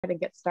to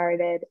get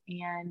started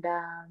and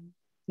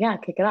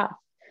kick it off.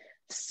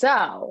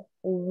 So,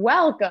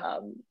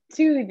 welcome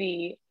to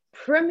the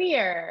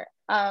premiere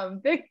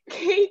of the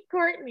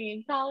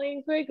Courtney,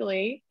 Colleen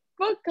Quigley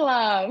Book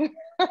Club.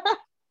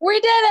 We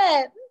did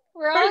it.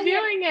 We're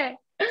doing it.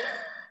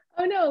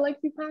 Oh no,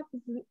 Alexi Pappas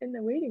is in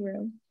the waiting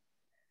room.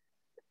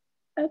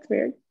 That's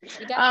weird.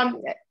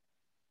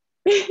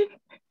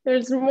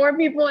 There's more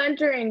people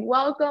entering.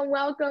 Welcome.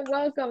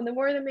 The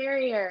more the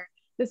merrier.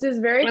 This is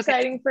very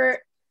exciting for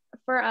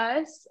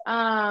us.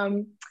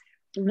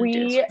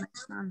 We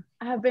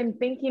have been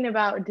thinking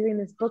about doing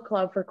this book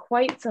club for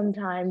quite some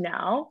time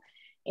now.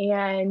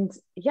 And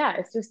yeah,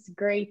 it's just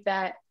great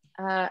that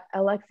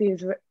Alexi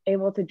is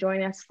able to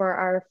join us for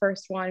our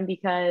first one,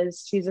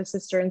 because she's a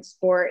sister in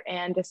sport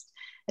and just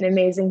an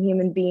amazing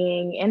human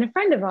being and a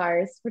friend of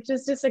ours, which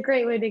is just a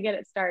great way to get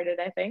it started,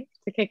 I think,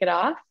 to kick it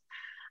off.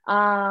 So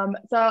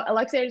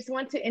Alexi, I just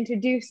want to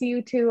introduce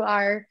you to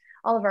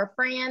all of our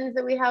friends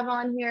that we have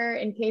on here,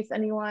 in case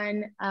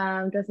anyone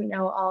doesn't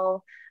know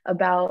all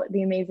about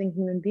the amazing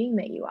human being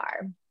that you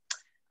are.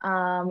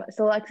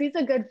 So Alexi's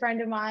a good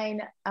friend of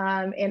mine,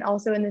 and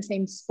also in the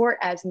same sport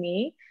as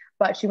me,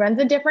 but she runs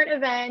a different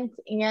event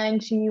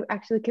and she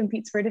actually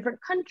competes for a different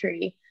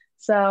country.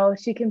 So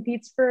she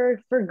competes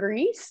for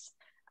Greece,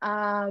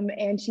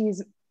 and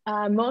she's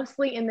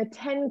mostly in the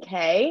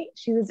 10K.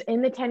 She was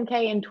in the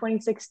 10K in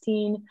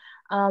 2016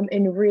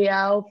 in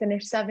Rio,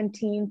 finished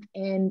 17th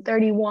in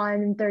 31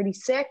 and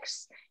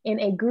 36 in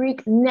a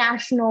Greek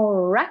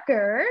national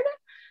record.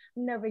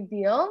 No big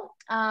deal.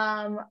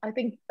 I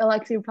think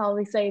Alexi would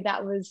probably say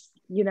that was,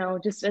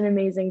 just an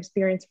amazing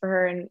experience for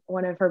her and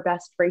one of her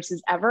best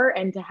races ever.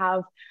 And to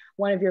have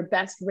one of your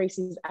best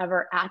races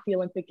ever at the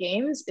Olympic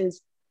Games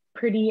is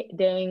pretty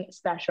dang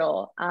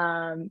special.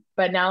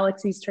 But now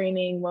Alexi's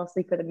training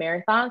mostly for the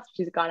marathons.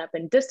 She's gone up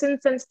in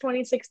distance since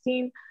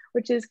 2016,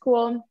 which is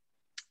cool.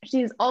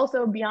 She's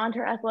also, beyond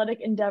her athletic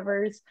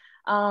endeavors,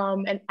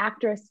 an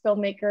actress,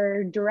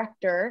 filmmaker,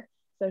 director.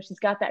 So she's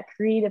got that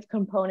creative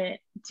component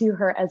to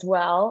her as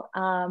well.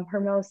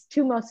 Her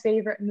two most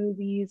favorite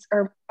movies,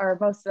 or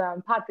most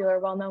popular,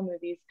 well-known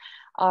movies,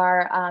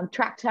 are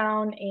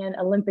Tracktown and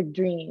Olympic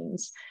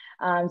Dreams.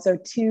 So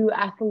two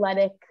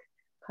athletic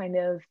kind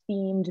of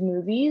themed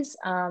movies,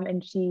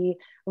 and she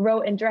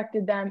wrote and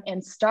directed them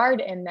and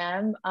starred in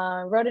them,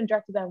 wrote and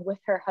directed them with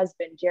her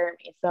husband,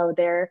 Jeremy. So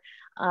they're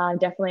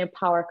definitely a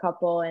power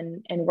couple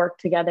and work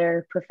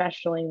together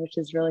professionally, which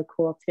is really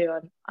cool too.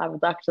 And I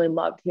would actually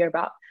love to hear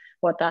about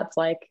what that's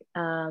like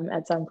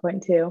at some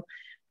point too.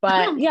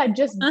 But yeah,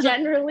 just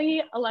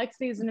generally,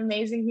 Alexi is an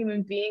amazing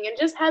human being and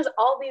just has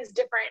all these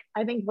different,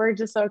 I think we're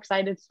just so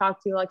excited to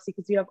talk to you, Alexi,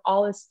 because you have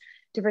all this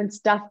different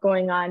stuff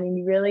going on and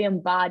you really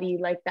embody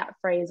like that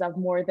phrase of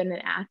more than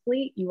an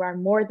athlete. You are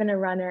more than a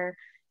runner.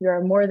 You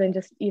are more than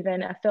just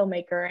even a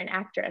filmmaker, an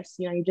actress.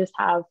 You just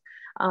have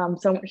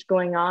so much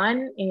going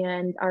on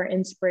and are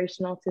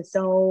inspirational to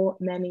so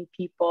many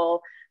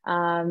people,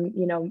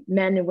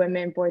 men and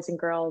women, boys and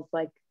girls,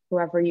 like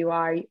whoever you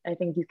are. I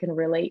think you can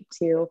relate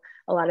to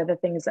a lot of the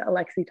things that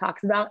Alexi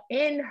talks about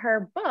in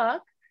her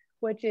book,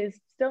 which is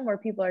still more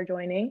people are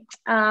joining.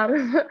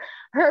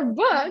 Her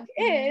book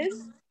is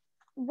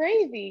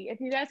Bravey. If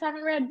you guys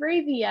haven't read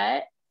Bravey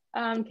yet,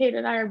 Kate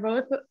and I are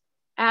both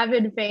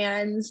avid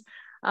fans.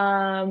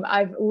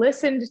 I've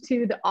listened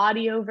to the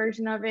audio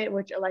version of it,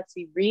 which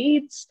Alexi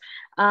reads.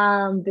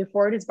 The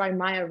foreword is by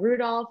Maya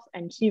Rudolph,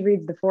 and she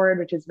reads the foreword,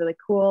 which is really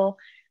cool.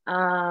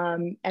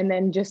 And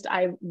then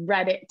I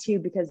read it too,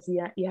 because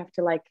you have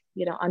to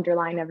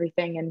underline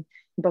everything and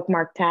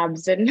bookmark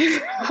tabs and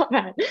all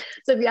that.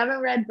 So if you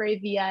haven't read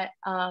Bravey yet,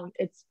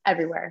 it's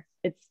everywhere.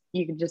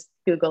 You can just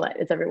Google it.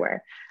 It's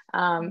everywhere.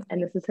 And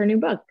this is her new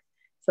book.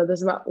 So this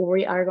is what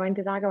we are going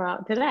to talk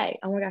about today.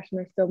 Oh my gosh, and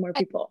there's still more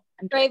people.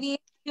 Bravey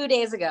 2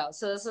 days ago.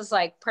 So this is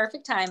like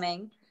perfect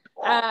timing.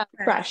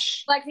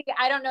 Fresh. Lexi,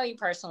 I don't know you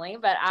personally,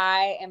 but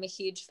I am a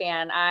huge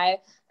fan. I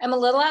am a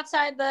little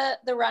outside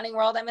the running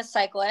world. I'm a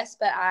cyclist,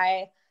 but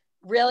I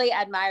really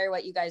admire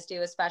what you guys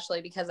do,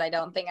 especially because I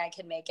don't think I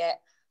can make it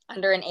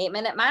under an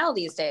 8-minute mile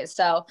these days.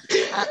 So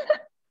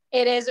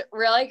it is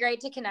really great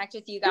to connect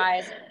with you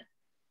guys.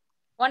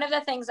 One of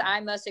the things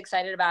I'm most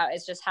excited about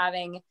is just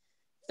having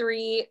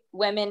 3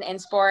 women in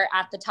sport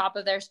at the top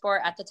of their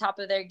sport, at the top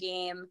of their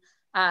game,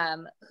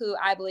 who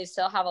I believe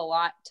still have a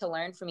lot to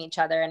learn from each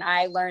other. And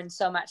I learned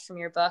so much from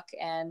your book.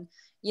 And,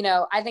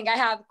 I think I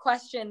have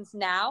questions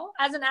now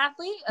as an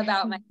athlete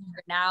about my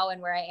career now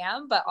and where I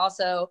am, but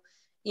also,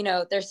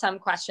 there's some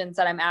questions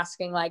that I'm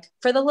asking, like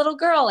for the little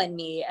girl in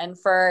me and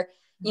for,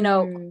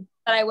 that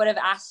I would have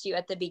asked you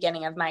at the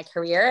beginning of my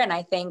career. And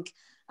I think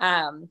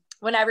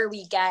whenever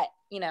we get,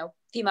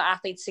 female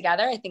athletes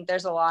together, I think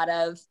there's a lot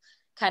of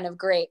kind of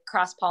great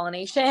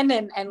cross-pollination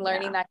and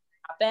learning that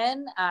can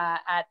happen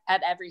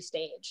at every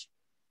stage.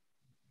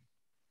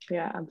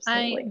 Yeah,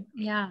 absolutely.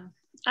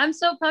 I'm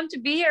so pumped to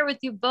be here with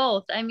you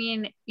both. I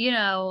mean,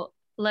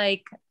 I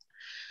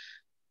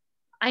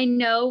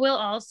know we'll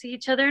all see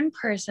each other in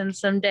person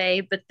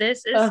someday, but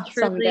this is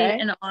truly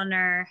an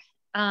honor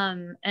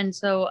And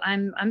so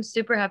I'm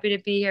super happy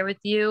to be here with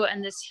you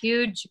and this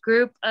huge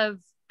group of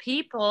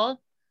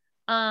people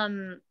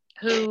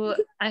who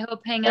I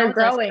hope hang out They're with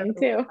us growing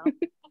too.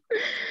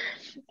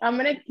 I'm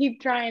gonna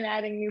keep trying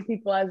adding new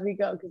people as we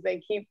go because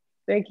they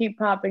keep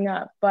popping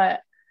up.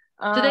 But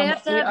do they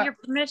have to have your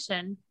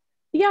permission?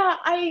 Yeah,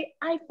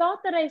 I thought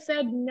that I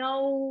said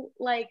no,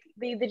 like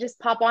they just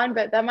pop on,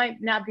 but that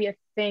might not be a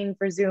thing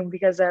for Zoom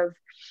because of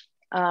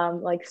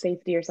like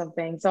safety or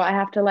something. So I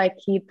have to like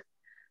keep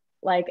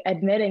like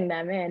admitting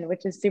them in,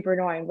 which is super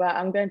annoying, but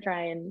I'm gonna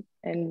try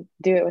and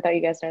do it without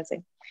you guys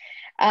noticing.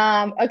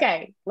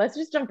 Okay, let's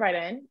just jump right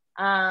in.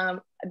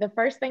 The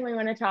first thing we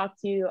want to talk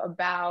to you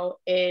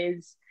about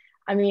is,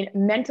 I mean,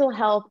 mental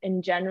health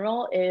in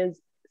general is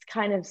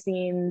kind of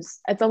seems,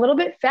 it's a little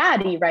bit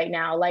faddy right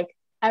now. Like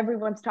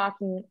everyone's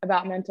talking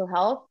about mental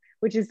health,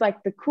 which is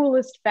like the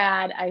coolest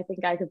fad I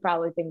think I could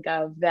probably think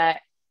of, that,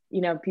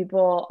 you know,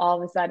 people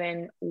all of a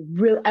sudden,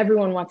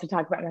 everyone wants to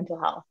talk about mental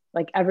health.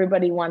 Like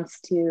everybody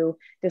wants to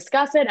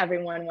discuss it.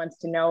 Everyone wants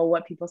to know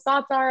what people's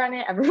thoughts are on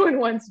it. Everyone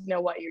wants to know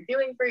what you're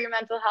doing for your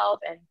mental health.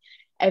 And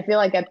I feel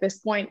like at this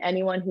point,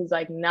 anyone who's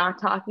like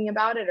not talking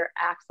about it or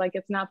acts like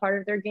it's not part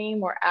of their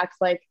game or acts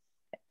like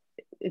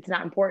it's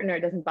not important or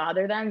it doesn't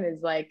bother them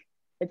is like,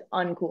 it's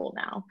uncool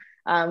now.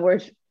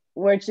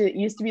 Which it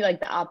used to be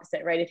like the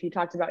opposite, right? If you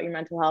talked about your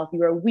mental health, you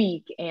were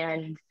weak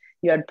and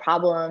you had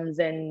problems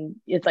and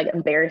it's like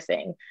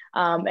embarrassing.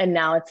 And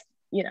now it's,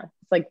 you know,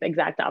 it's like the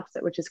exact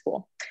opposite, which is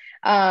cool.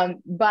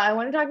 But I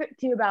want to talk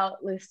to you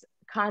about this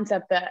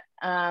concept that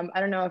I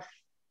don't know if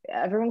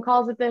everyone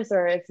calls it this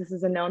or if this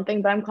is a known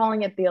thing, but I'm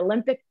calling it the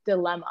Olympic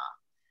dilemma,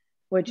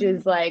 which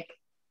is like,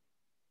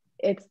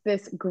 it's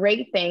this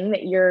great thing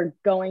that you're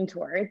going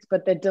towards,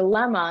 but the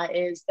dilemma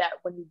is that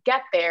when you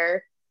get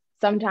there,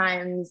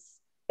 sometimes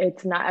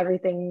it's not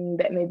everything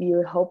that maybe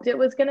you hoped it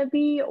was going to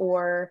be,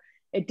 or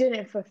it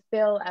didn't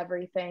fulfill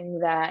everything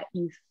that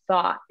you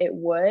thought it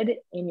would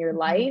in your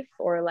life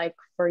or like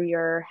for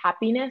your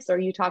happiness. Or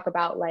you talk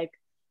about like,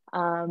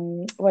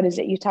 what is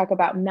it? You talk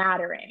about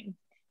mattering,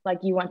 like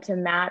you want to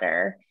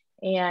matter.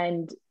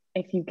 And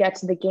if you get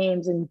to the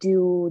games and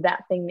do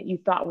that thing that you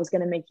thought was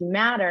going to make you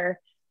matter,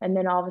 and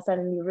then all of a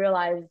sudden you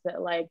realize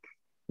that like,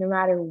 no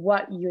matter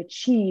what you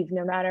achieve,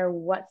 no matter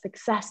what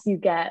success you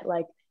get,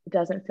 like it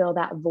doesn't fill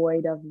that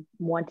void of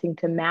wanting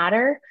to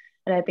matter.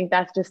 And I think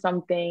that's just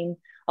something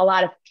a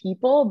lot of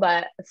people,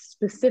 but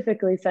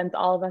specifically since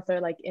all of us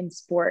are like in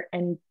sport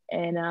and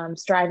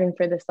striving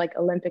for this like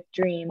Olympic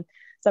dream,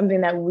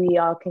 something that we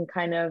all can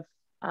kind of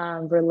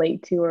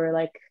relate to or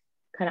like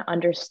kind of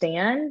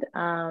understand.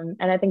 And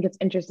I think it's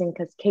interesting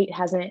because Kate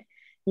hasn't,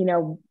 you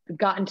know,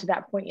 gotten to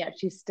that point yet.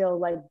 She's still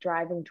like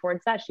driving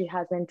towards that. She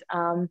hasn't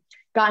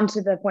gotten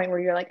to the point where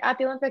you're like at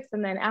the Olympics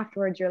and then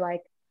afterwards you're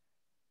like,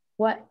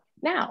 what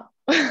now?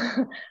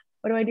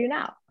 What do I do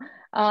now?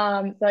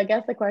 So I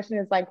guess the question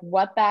is like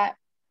what that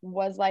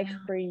was like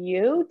for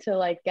you to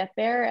like get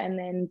there and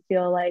then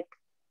feel like,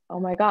 oh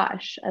my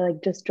gosh, I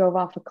like just drove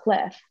off a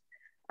cliff.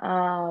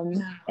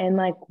 And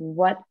like,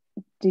 what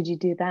did you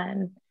do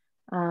then?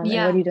 And what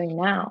are you doing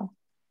now?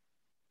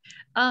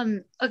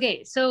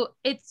 Okay. So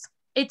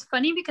it's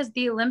funny because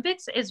the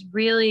Olympics is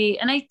really,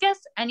 and I guess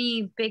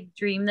any big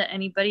dream that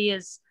anybody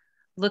is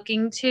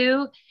looking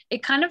to,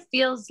 it kind of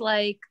feels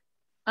like,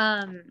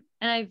 and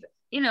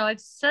I've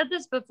said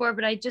this before,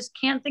 but I just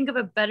can't think of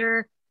a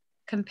better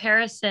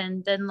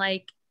comparison than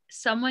like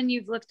someone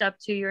you've looked up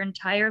to your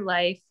entire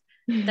life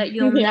that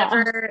you'll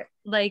never,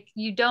 like,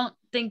 you don't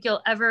think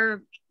you'll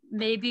ever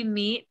maybe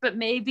meet, but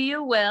maybe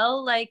you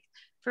will. Like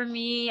for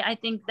me, I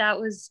think that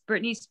was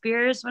Britney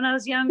Spears when I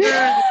was younger,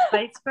 the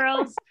Spice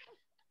Girls.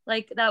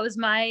 Like that was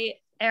my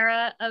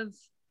era of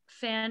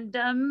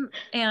fandom.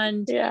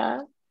 And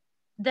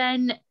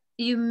then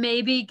you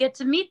maybe get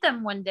to meet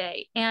them one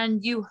day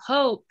and you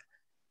hope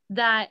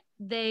that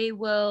they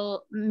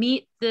will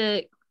meet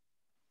the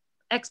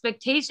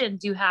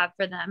expectations you have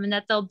for them and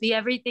that they'll be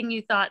everything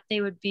you thought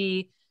they would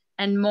be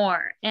and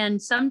more. And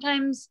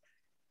sometimes,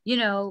 you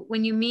know,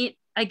 when you meet,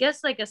 I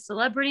guess like a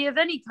celebrity of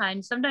any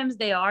kind, sometimes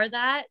they are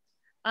that.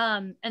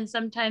 And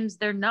sometimes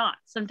they're not.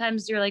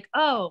 Sometimes you're like,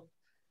 oh,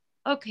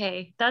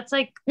 okay, that's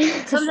like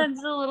sometimes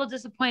it's a little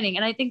disappointing.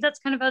 And I think that's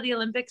kind of how the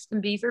Olympics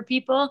can be for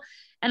people.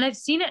 And I've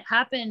seen it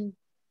happen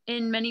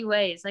in many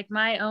ways. Like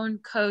my own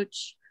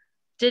coach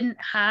didn't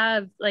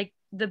have like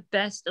the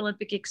best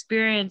Olympic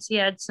experience. He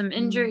had some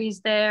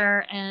injuries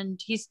there and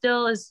he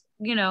still is,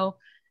 you know,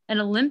 an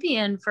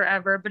Olympian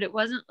forever, but it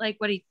wasn't like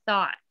what he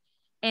thought.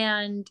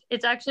 And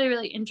it's actually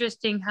really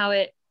interesting how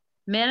it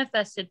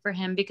manifested for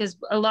him because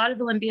a lot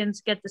of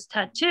Olympians get this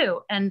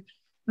tattoo, and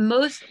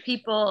most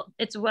people,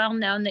 it's well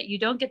known that you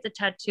don't get the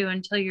tattoo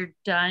until you're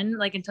done,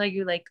 like until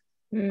you like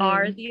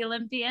are the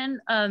Olympian.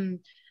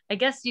 I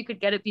guess you could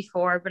get it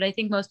before, but I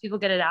think most people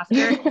get it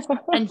after.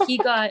 And he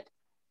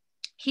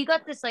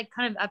got this like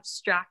kind of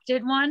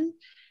abstracted one.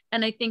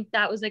 And I think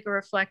that was like a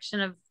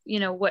reflection of, you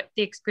know, what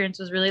the experience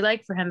was really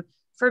like for him.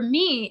 For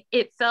me,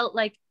 it felt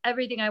like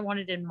everything I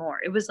wanted and more.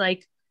 It was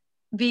like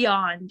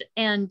beyond.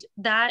 And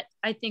that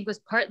I think was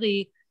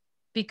partly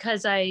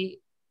because I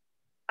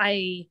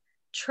I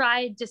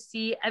tried to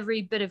see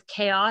every bit of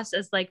chaos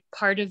as like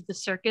part of the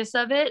circus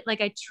of it.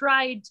 Like I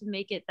tried to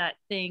make it that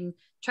thing,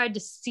 tried to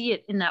see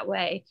it in that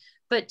way.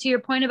 But to your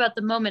point about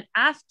the moment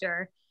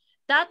after,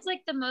 that's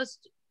like the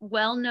most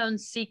well-known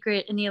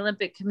secret in the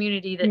Olympic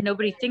community, that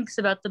nobody thinks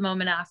about the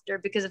moment after,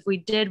 because if we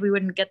did, we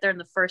wouldn't get there in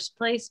the first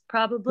place,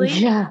 probably.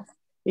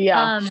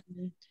 Yeah.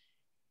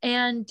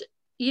 And,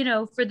 you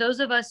know, for those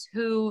of us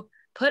who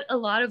put a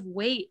lot of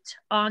weight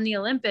on the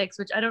Olympics,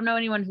 which I don't know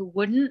anyone who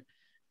wouldn't,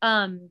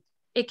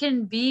 it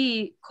can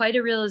be quite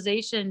a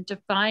realization to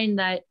find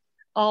that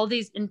all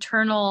these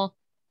internal,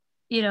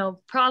 you know,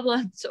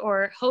 problems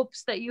or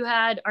hopes that you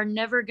had are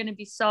never going to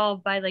be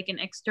solved by like an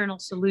external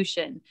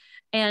solution.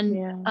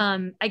 And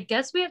I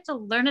guess we have to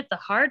learn it the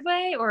hard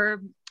way,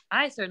 or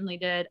I certainly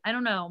did. I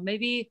don't know.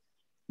 Maybe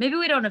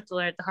we don't have to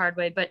learn it the hard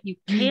way, but you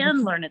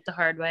can learn it the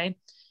hard way.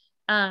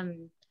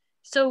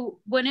 So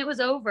when it was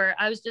over,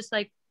 I was just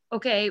like,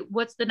 okay,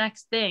 what's the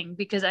next thing?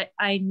 Because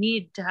I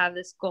need to have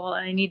this goal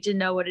and I need to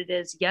know what it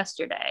is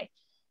yesterday.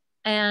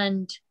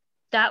 And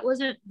that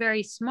wasn't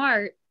very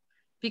smart,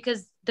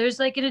 because there's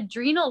like an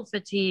adrenal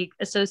fatigue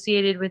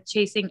associated with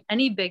chasing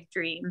any big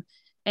dream.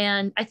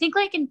 And I think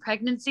like in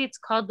pregnancy, it's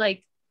called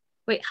like,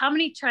 wait, how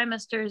many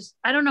trimesters?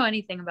 I don't know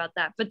anything about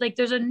that, but like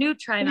there's a new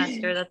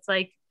trimester that's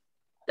like,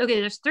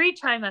 okay, there's 3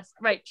 trimester,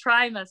 right?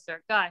 Trimester,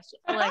 gosh,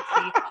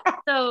 Alexi.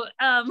 So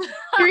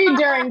 3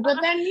 during, but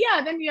then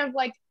then you have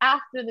like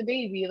after the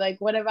baby, like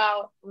what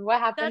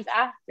happens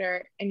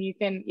after? And you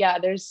can,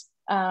 there's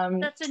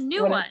that's a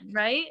new one,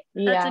 right?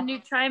 That's a new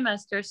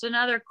trimester. So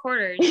now they're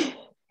quarters.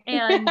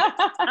 And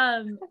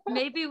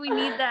maybe we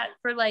need that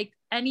for like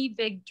any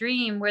big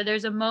dream, where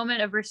there's a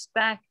moment of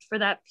respect for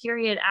that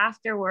period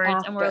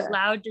afterwards, and we're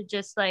allowed to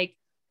just like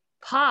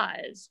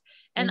pause.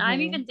 And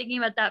I'm even thinking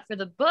about that for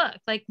the book.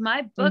 Like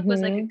my book was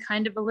like a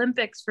kind of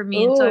Olympics for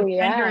me. And so I'm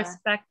trying to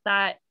respect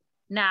that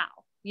now,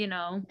 you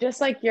know,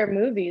 just like your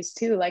movies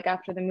too, like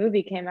after the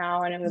movie came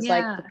out and it was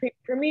like the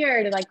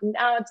premiere to like,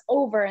 now it's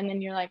over. And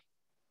then you're like,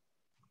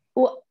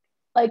 well,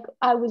 like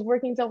I was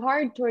working so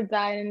hard towards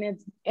that, and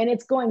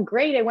it's going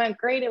great. It went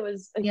great. It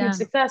was a huge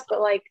success, but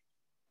like,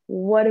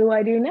 what do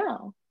I do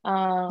now?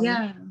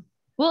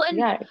 Well,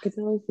 and I could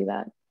totally see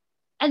that.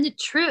 And the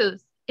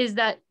truth is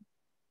that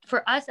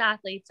for us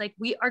athletes, like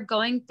we are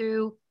going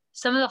through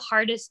some of the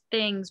hardest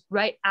things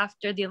right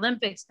after the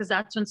Olympics, because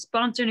that's when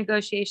sponsor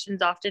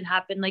negotiations often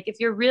happen. Like if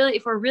we're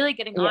really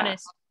getting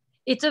honest,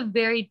 it's a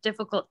very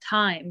difficult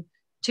time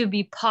to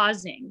be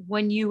pausing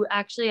when you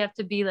actually have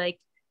to be like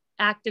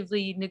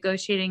actively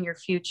negotiating your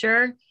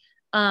future.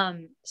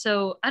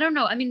 So I don't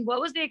know. I mean, what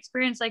was the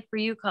experience like for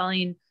you,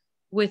 Colleen,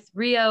 with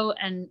Rio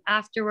and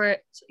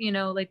afterwards, you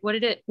know, like what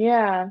did it?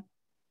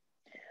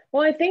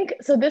 Well, I think,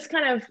 so this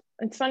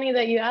it's funny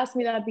that you asked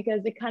me that,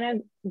 because it kind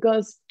of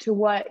goes to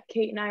what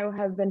Kate and I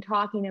have been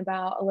talking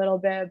about a little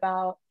bit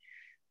about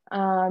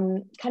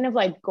kind of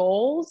like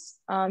goals.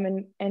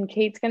 And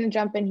Kate's going to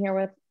jump in here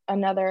with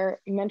another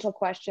mental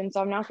question.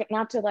 So I'm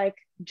not to like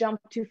jump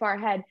too far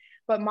ahead,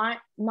 but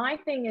my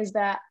thing is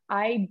that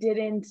I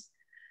didn't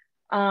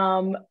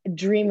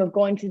dream of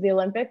going to the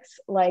Olympics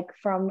like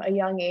from a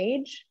young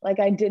age. Like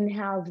I didn't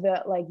have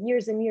the like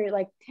years and years,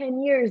 like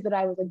 10 years that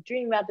I was like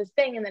dreaming about this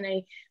thing, and then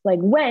I like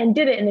went and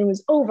did it and it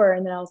was over,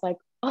 and then I was like,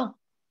 oh,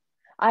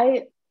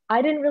 I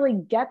didn't really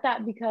get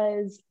that,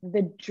 because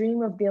the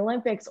dream of the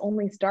Olympics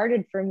only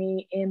started for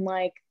me in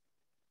like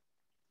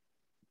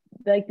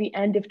the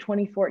end of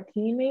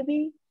 2014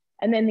 maybe,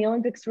 and then the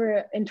Olympics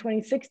were in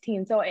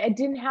 2016, so I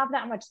didn't have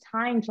that much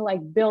time to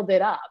like build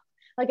it up.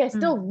 Like I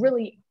still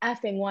really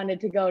effing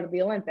wanted to go to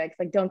the Olympics.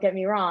 Like, don't get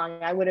me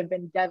wrong. I would have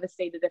been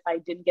devastated if I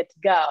didn't get to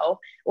go,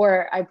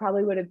 or I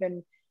probably would have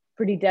been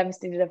pretty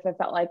devastated if I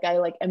felt like I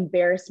like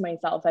embarrassed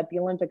myself at the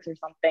Olympics or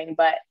something.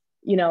 But,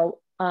 you know,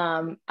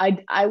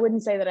 I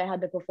wouldn't say that I had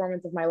the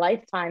performance of my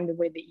lifetime the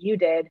way that you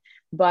did,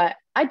 but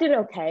I did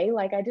okay.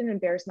 Like I didn't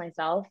embarrass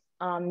myself,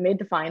 made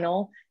the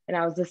final, and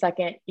I was the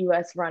second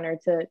US runner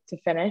to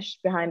finish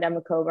behind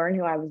Emma Coburn,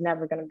 who I was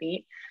never going to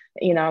beat,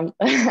 you know,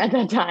 at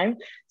that time.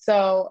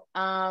 So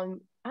I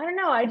don't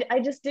know. I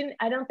just didn't,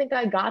 I don't think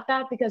I got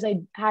that, because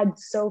I had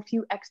so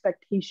few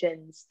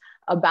expectations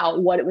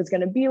about what it was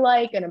going to be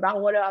like, and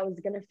about what I was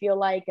going to feel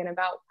like, and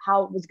about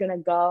how it was going to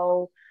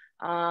go.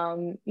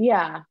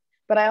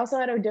 But I also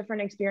had a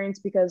different experience,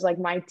 because like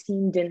my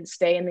team didn't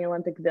stay in the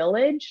Olympic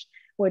Village,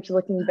 which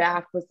looking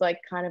back was like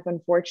kind of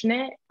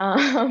unfortunate,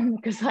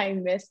 because I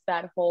missed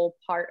that whole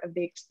part of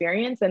the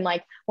experience. And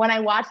like when I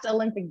watched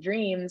Olympic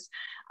Dreams,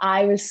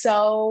 I was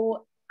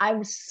so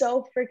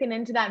freaking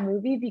into that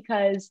movie,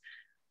 because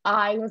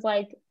I was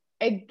like,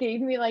 it gave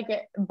me like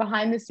a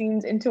behind the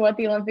scenes into what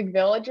the Olympic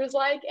Village was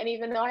like. And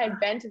even though I had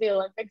been to the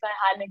Olympics,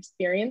 I hadn't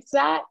experienced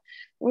that,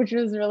 which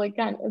was really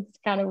kind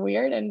of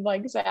weird and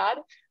like sad.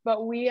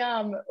 But we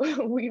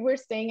were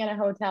staying in a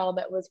hotel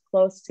that was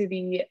close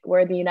to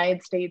where the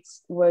United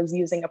States was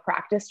using a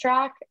practice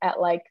track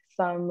at like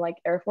some like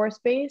Air Force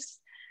base.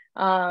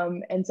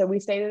 And so we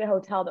stayed at a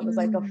hotel that was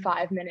like a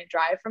 5-minute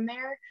drive from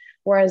there,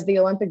 whereas the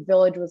Olympic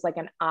Village was like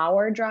an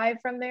hour drive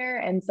from there.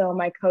 And so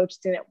my coach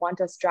didn't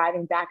want us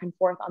driving back and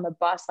forth on the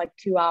bus like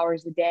 2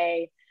 hours a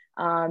day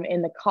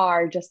in the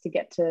car just to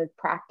get to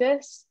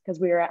practice, because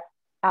we were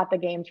at the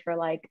games for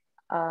like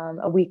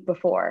a week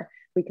before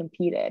we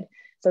competed.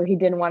 So he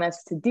didn't want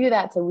us to do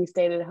that. So we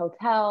stayed at a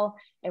hotel,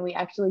 and we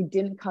actually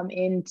didn't come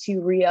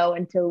into Rio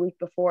until a week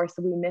before.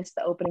 So we missed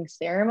the opening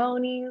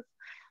ceremonies.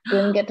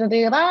 Didn't get to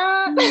do that.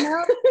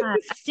 I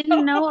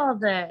didn't know all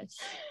this.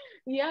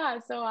 Yeah.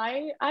 So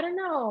I don't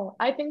know.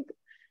 I think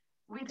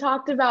we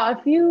talked about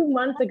a few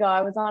months ago,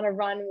 I was on a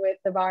run with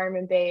the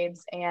Bowerman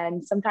Babes,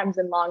 and sometimes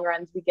in long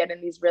runs, we get in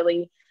these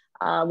really,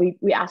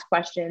 we ask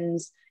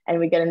questions and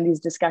we get in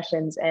these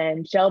discussions,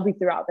 and Shelby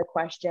threw out the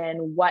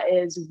question, what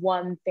is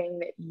one thing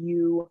that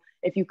you,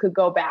 if you could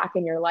go back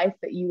in your life,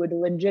 that you would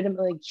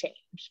legitimately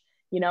change?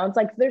 You know, it's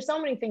like, there's so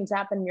many things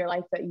happen in your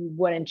life that you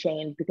wouldn't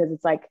change, because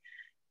it's like,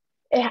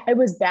 it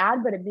was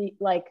bad, but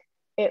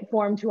it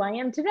formed who I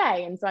am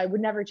today. And so I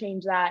would never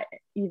change that,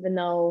 even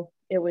though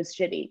it was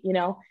shitty, you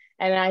know?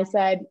 And I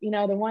said, you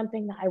know, the one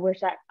thing that I wish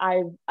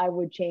I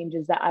would change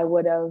is that I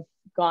would have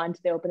gone to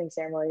the opening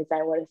ceremonies.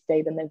 I would have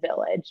stayed in the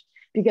Village,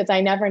 because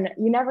you never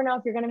know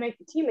if you're going to make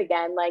the team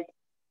again. Like,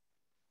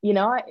 you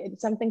know,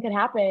 something could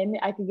happen.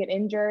 I could get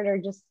injured, or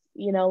just,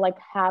 you know, like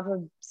have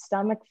a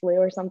stomach flu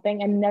or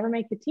something and never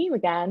make the team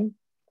again.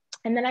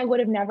 And then I would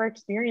have never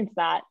experienced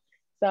that.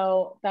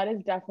 So that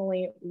is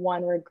definitely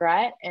one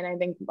regret. And I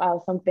think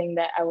something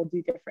that I will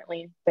do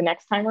differently the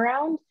next time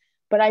around.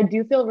 But I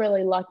do feel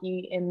really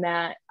lucky in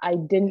that I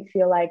didn't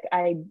feel like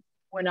I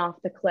went off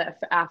the cliff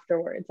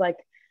afterwards. Like,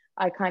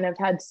 I kind of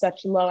had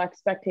such low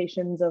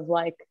expectations of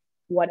like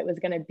what it was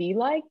going to be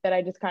like, that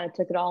I just kind of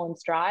took it all in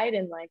stride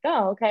and like,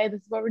 oh, okay,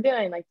 this is what we're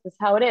doing. Like, this is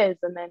how it is.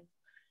 And then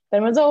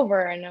it was over,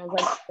 and I was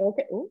like,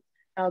 okay.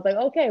 I was like,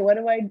 okay, what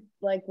do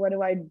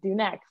I do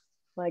next?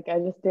 Like, I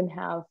just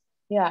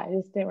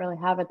didn't really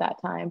have it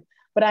that time.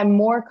 But I'm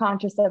more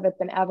conscious of it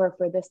than ever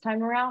for this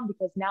time around,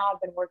 because now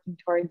I've been working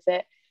towards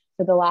it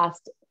for the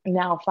last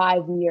now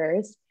 5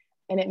 years,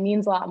 and it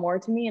means a lot more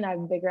to me, and I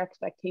have bigger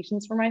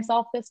expectations for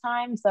myself this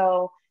time.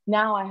 So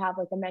now I have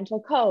like a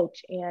mental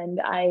coach, and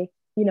I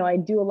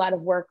do a lot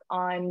of work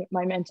on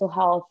my mental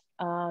health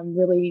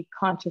really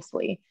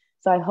consciously.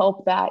 So I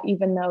hope that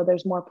even though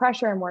there's more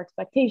pressure and more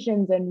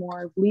expectations and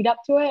more lead up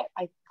to it,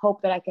 I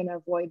hope that I can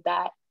avoid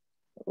that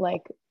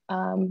like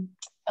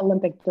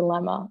Olympic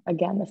dilemma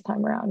again this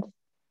time around.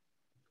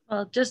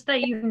 Well, just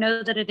that you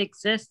know that it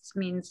exists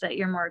means that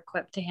you're more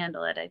equipped to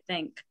handle it, I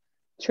think.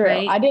 True.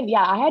 Right?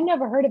 I had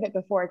never heard of it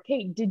before.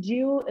 Kate,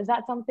 is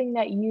that something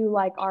that you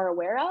like are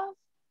aware of?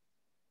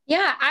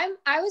 Yeah,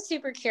 I was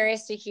super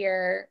curious to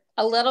hear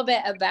a little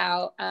bit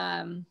about,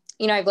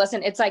 I've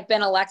listened, it's like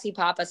been Alexi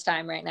Pappas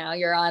time right now.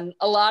 You're on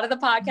a lot of the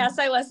podcasts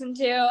I listen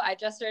to. I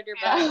just read your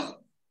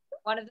book.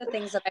 One of the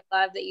things that I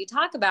love that you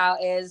talk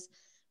about is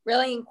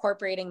really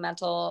incorporating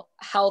mental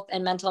health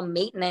and mental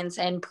maintenance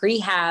and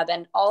prehab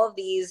and all of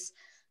these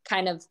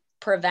kind of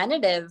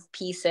preventative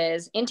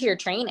pieces into your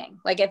training.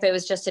 Like, if it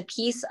was just a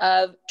piece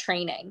of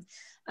training.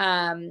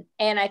 And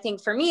I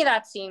think for me,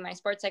 that's seeing my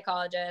sports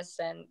psychologist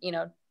and,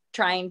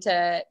 trying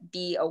to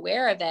be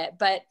aware of it.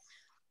 But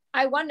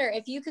I wonder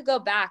if you could go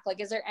back, like,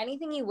 is there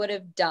anything you would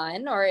have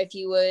done, or if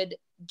you would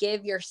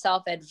give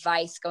yourself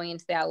advice going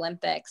into the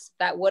Olympics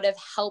that would have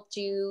helped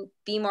you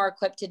be more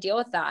equipped to deal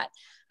with that?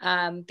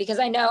 Because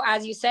I know,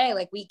 as you say,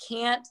 like, we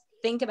can't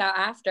think about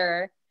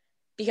after,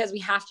 because we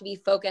have to be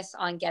focused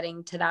on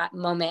getting to that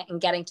moment and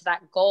getting to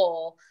that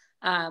goal.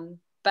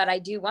 But I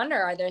do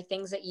wonder, are there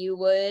things that you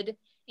would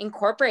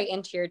incorporate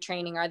into your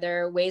training? Are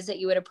there ways that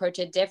you would approach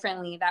it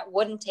differently that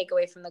wouldn't take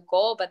away from the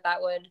goal, but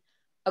that would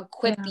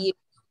equip you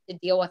to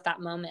deal with that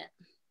moment?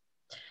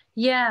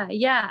 Yeah.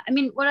 I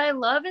mean, what I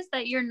love is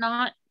that you're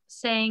not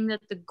saying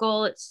that the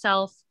goal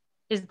itself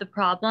is the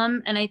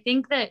problem. And I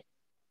think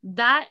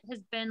that has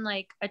been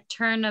like a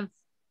turn of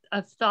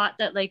thought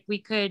that like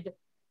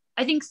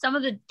I think some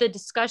of the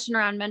discussion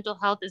around mental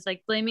health is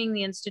like blaming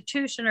the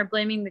institution or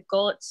blaming the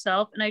goal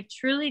itself. And I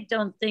truly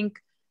don't think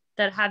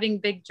that having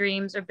big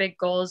dreams or big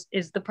goals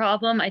is the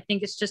problem. I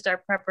think it's just our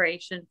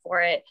preparation for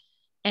it.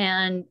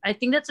 And I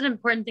think that's an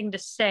important thing to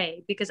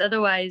say, because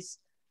otherwise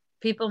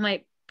people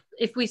might,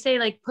 if we say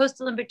like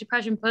post-Olympic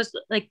depression,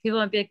 people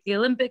might be like, the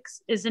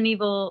Olympics is an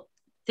evil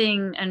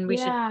thing and we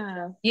should,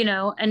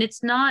 and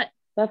it's not.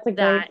 That's a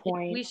great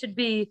point. We should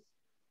be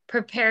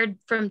prepared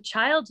from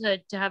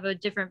childhood to have a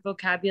different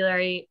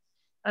vocabulary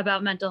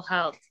about mental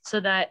health,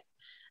 so that,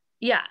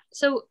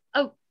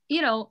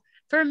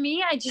 for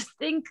me, I just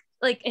think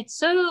like,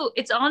 it's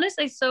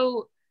honestly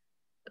so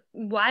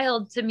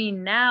wild to me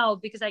now,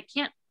 because I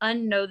can't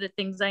unknow the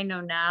things I know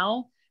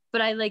now,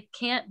 but I like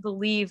can't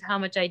believe how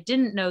much I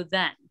didn't know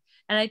then.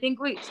 And I think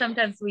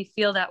sometimes we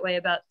feel that way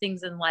about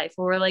things in life,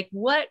 where we're like,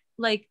 what,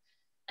 like,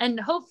 and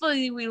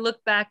hopefully we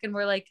look back and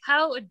we're like,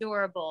 how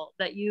adorable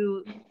that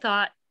you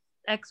thought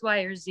X, Y,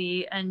 or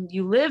Z, and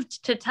you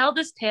lived to tell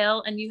this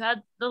tale and you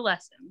had the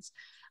lessons.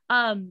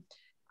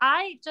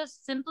 I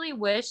just simply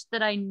wish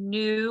that I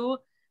knew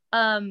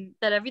that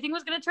everything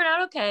was going to turn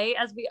out okay,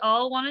 as we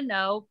all want to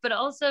know, but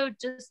also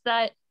just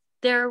that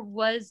there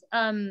was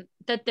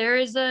that there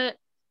is a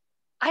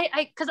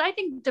because I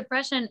think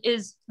depression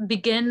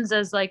begins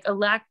as like a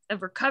lack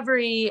of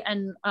recovery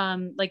and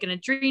like an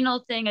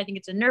adrenal thing. I think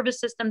it's a nervous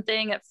system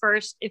thing at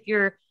first.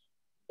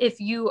 If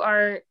you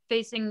are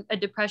facing a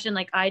depression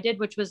like I did,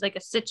 which was like a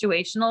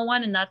situational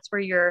one, and that's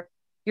where you're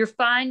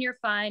fine,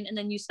 and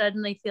then you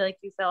suddenly feel like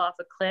you fell off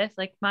a cliff.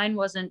 Like mine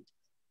wasn't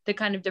the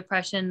kind of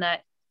depression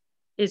that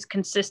is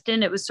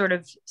consistent. It was sort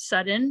of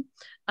sudden.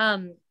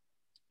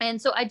 And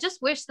so I just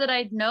wish that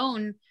I'd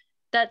known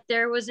that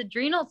there was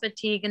adrenal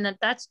fatigue and that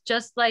that's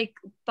just like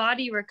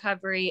body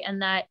recovery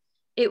and that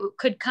it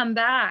could come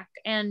back.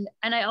 And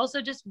I also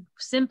just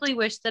simply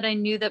wish that I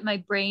knew that my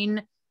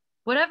brain,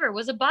 whatever,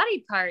 was a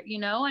body part, you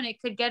know, and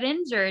it could get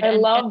injured. I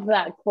love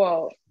that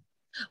quote.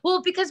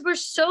 Well, because we're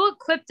so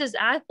equipped as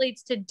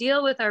athletes to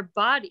deal with our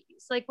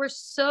bodies. Like we're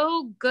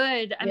so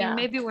good. I mean,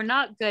 maybe we're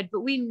not good,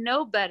 but we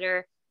know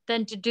better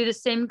than to do the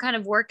same kind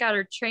of workout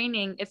or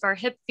training if our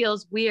hip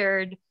feels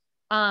weird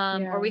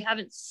or we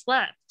haven't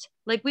slept.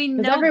 Like we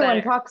know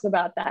everyone talks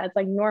about that. It's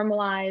like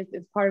normalized.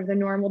 It's part of the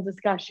normal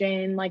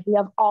discussion. Like we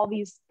have all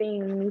these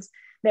things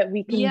that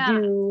we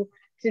can do.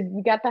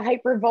 We got the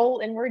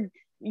hypervolt and we're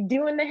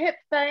doing the hip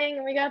thing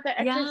and we got the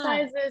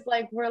exercises.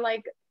 Like we're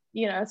like,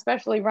 you know,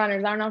 especially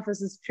runners. I don't know if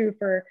this is true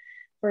for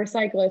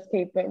cyclists,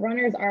 Kate, but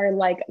runners are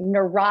like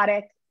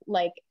neurotic,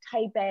 like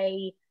type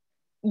A,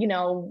 you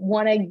know,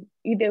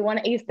 they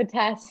want to ace the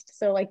test.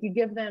 So like you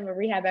give them a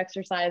rehab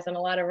exercise and a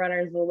lot of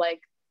runners will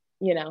like,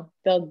 you know,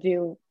 they'll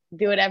do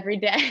it every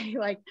day.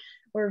 Like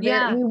we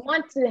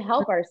want to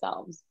help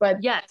ourselves,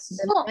 but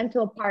the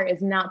mental part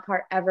is not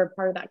ever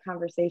part of that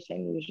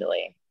conversation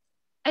usually.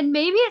 And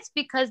maybe it's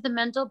because the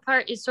mental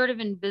part is sort of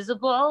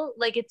invisible.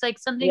 Like it's like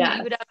something that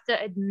you would have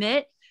to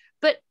admit.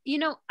 But, you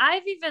know,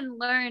 I've even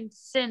learned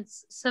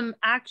since some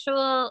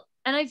actual,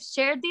 and I've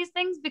shared these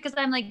things because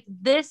I'm like,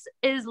 this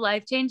is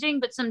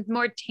life-changing, but some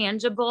more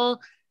tangible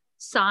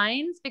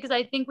signs, because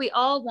I think we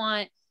all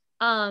want,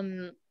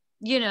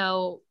 you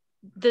know,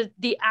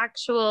 the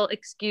actual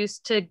excuse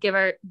to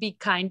be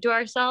kind to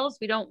ourselves.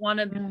 We don't want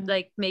to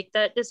like make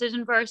that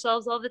decision for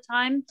ourselves all the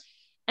time.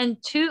 And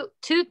two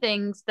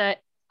things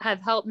that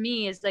have helped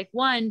me is like,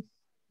 one,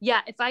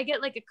 if I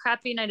get like a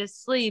crappy night of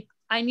sleep,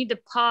 I need to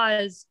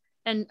pause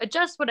and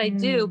adjust what I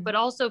do, but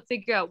also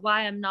figure out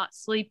why I'm not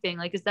sleeping.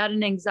 Like, is that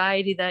an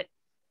anxiety that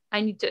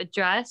I need to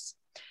address?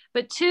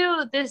 But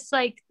two, this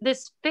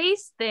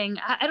face thing,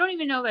 I don't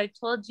even know if I've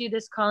told you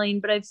this,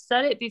 Colleen, but I've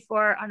said it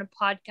before on a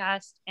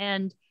podcast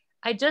and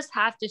I just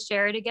have to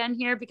share it again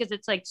here because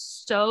it's like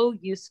so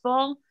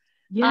useful.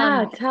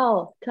 Yeah,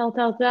 tell.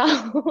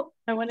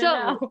 I want to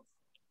know.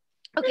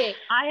 Okay,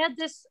 I had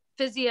this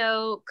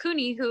physio,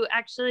 Cooney, who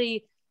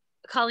actually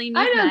Colleen,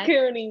 I know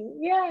Cooney.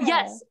 Yeah.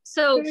 Yes.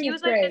 So Cooney he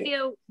was my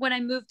physio when I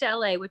moved to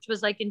LA, which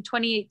was like in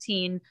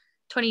 2018.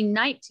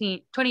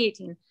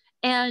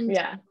 And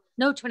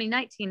no,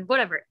 2019,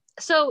 whatever.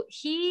 So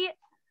he,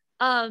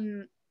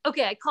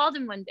 okay, I called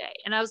him one day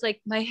and I was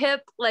like, my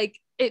hip, like,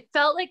 it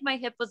felt like my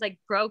hip was like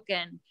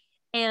broken.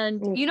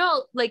 And, you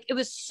know, like, it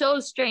was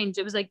so strange.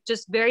 It was like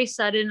just very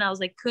sudden. I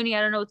was like, Cooney,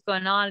 I don't know what's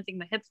going on. I think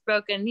my hip's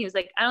broken. He was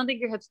like, I don't think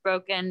your hip's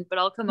broken, but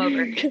I'll come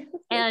over.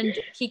 And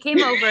he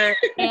came over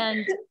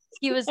and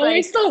he was like,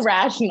 he's still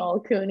rational,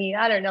 Cooney.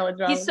 I don't know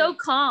what's wrong. He's so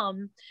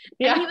calm.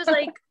 Yeah. And he was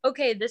like,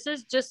 okay, this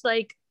is just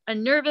like a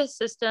nervous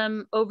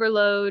system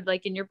overload,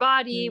 like in your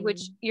body,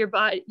 which your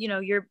body, you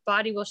know, your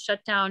body will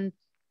shut down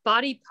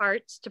body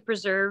parts to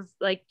preserve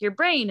like your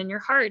brain and your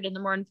heart and the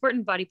more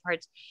important body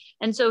parts.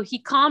 And so he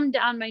calmed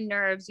down my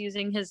nerves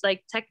using his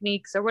like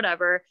techniques or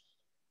whatever.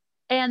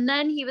 And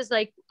then he was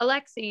like,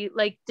 Alexi,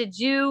 like, did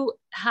you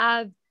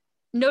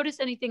notice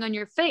anything on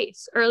your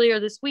face earlier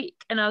this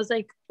week? And I was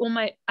like, well,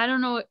 I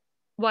don't know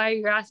why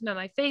you're asking about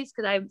my face,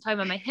 because I'm talking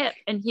about my hip.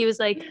 And he was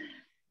like,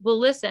 well,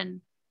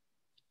 listen,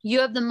 you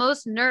have the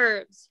most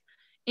nerves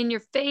in your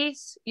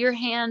face, your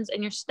hands,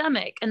 and your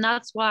stomach. And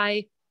that's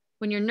why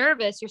when you're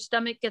nervous, your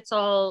stomach gets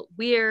all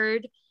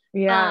weird.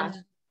 Yeah.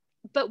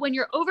 But when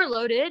you're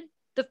overloaded,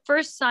 the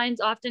first signs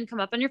often come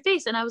up on your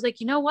face. And I was like,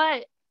 you know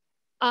what?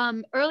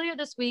 Earlier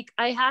this week,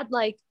 I had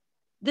like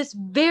this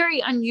very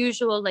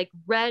unusual, like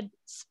red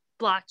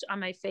splotch on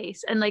my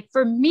face. And like,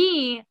 for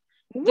me,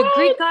 the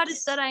Greek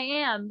goddess that I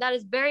am, that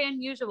is very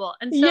unusual.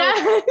 And so,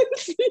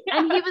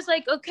 and he was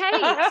like, okay.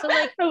 So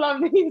like, I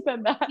love that you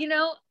said that. You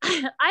know,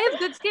 I have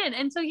good skin.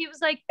 And so he was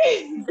like,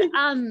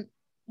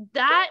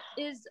 that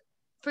is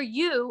for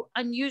you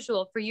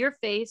unusual for your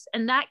face.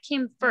 And that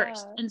came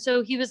first. Yeah. And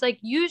so he was like,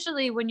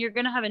 usually when you're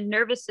going to have a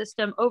nervous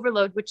system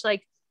overload, which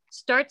like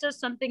starts as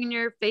something in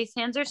your face,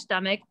 hands, or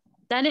stomach,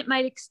 then it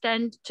might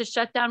extend to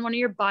shut down one of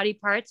your body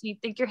parts and you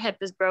think your hip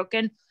is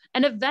broken.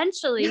 And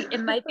eventually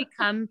it might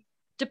become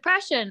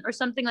depression or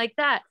something like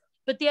that.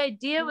 But the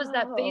idea was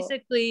that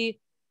basically,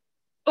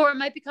 or it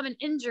might become an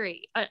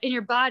injury in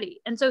your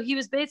body. And so he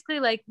was basically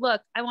like,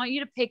 look, I want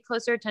you to pay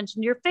closer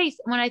attention to your face.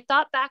 And when I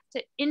thought back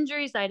to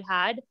injuries I'd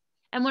had,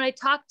 And when I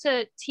talked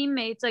to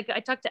teammates, like I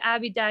talked to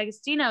Abby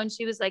D'Agostino, and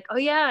she was like, oh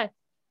yeah,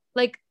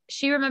 like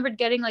she remembered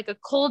getting like a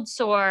cold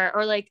sore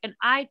or like an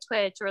eye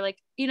twitch or like,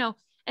 you know,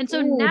 and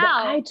so Ooh,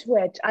 now the eye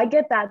twitch. I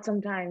get that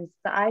sometimes.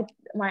 My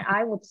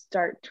eye will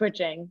start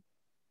twitching.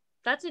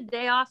 that's a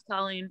day off,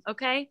 Colleen.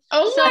 Okay.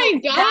 Oh so my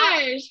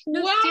gosh.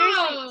 no, wow.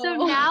 seriously.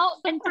 So now,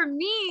 and for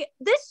me,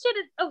 this should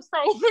have, oh,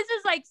 sorry. This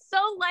is like so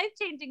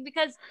life-changing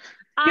because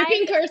you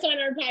can curse on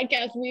our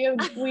podcast. We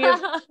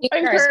have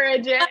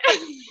encourage it.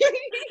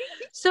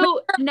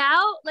 So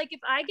now, like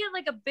if I get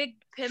like a big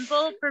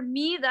pimple, for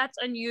me, that's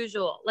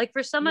unusual. Like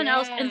for someone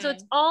else. And so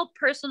it's all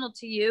personal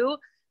to you.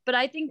 But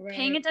I think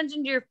paying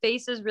attention to your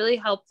face is really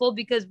helpful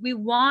because we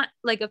want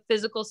like a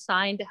physical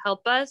sign to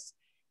help us.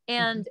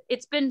 And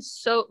it's been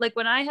so like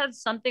when I have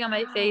something on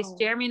my face,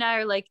 Jeremy and I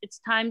are like, it's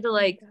time to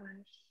like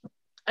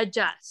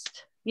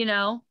adjust, you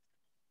know?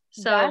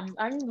 So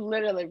I'm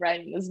literally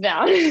writing this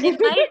down. It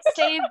might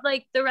save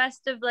like the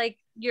rest of like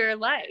your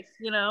life,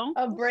 you know?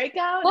 A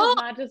breakout is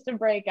not just a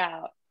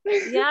breakout.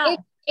 Yeah.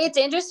 It's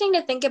interesting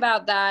to think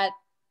about that.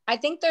 I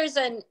think there's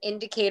an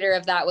indicator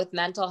of that with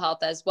mental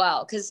health as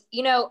well. Cause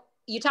you know,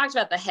 you talked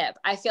about the hip.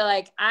 I feel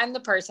like I'm the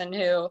person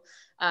who,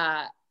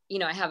 you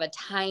know, I have a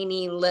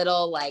tiny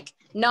little, like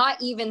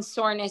not even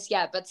soreness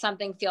yet, but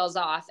something feels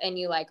off and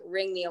you like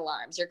ring the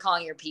alarms. You're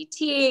calling your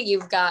PT.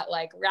 You've got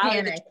like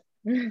panic.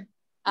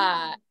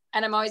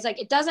 And I'm always like,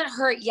 it doesn't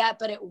hurt yet,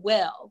 but it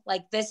will.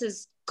 Like, this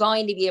is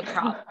going to be a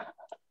problem.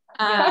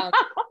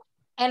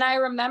 And I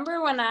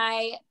remember when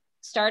I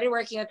started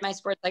working with my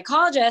sports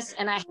psychologist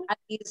and I had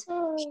these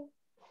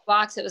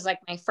blocks, it was like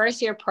my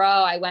first year pro.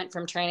 I went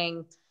from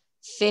training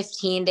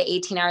 15 to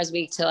 18 hours a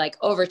week to like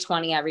over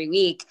 20 every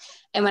week.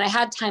 And when I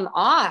had time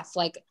off,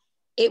 like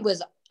it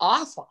was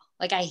awful.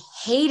 Like I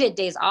hated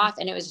days off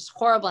and it was just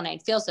horrible and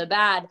I'd feel so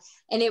bad.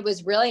 And it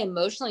was really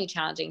emotionally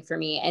challenging for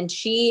me. And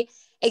she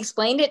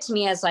explained it to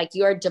me as like,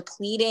 you're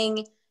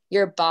depleting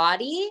your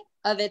body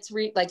of its,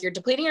 like you're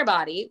depleting your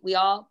body. We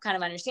all kind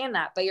of understand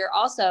that, but you're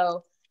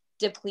also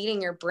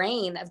depleting your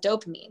brain of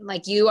dopamine.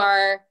 Like you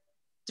are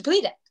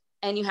depleted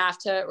and you have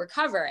to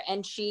recover.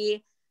 And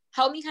she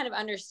helped me kind of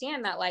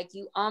understand that like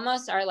you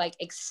almost are like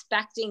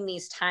expecting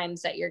these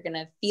times that you're going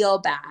to feel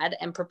bad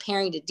and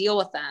preparing to deal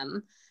with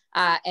them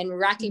and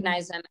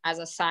recognize them as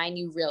a sign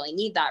you really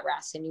need that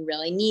rest and you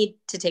really need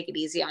to take it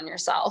easy on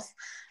yourself.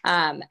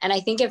 And I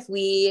think if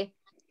we,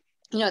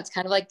 you know, it's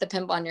kind of like the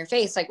pimple on your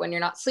face, like when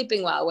you're not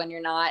sleeping well, when you're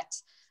not,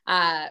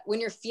 when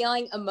you're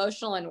feeling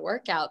emotional in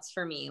workouts,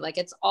 for me, like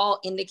it's all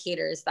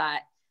indicators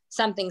that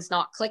something's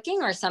not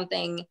clicking or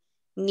something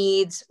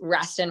needs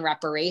rest and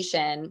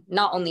reparation,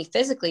 not only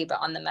physically, but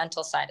on the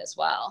mental side as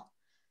well.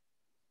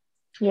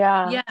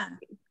 Yeah.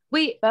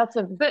 Wait, that's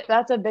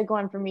a big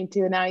one for me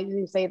too. Now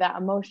you say that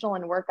emotional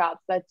in workouts,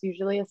 that's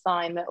usually a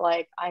sign that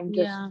like,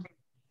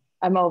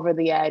 I'm over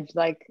the edge.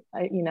 Like,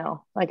 you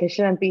know, like I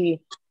shouldn't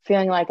be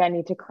feeling like I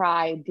need to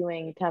cry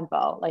doing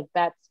tempo. Like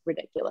that's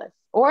ridiculous.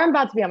 Or I'm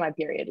about to be on my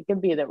period. It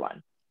could be either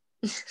one.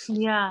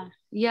 Yeah.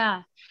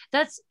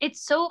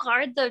 It's so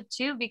hard though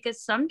too,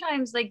 because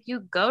sometimes like you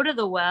go to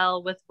the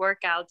well with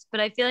workouts, but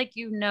I feel like,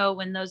 you know,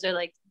 when those are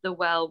like the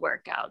well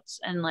workouts,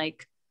 and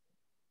like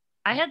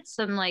I had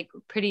some like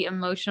pretty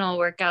emotional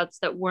workouts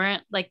that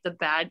weren't like the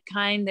bad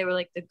kind. They were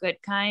like the good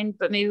kind,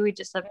 but maybe we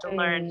just have to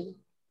learn.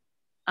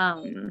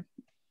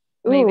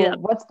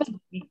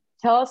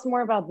 Tell us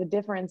more about the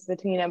difference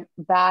between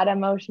bad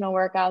emotional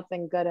workouts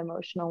and good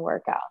emotional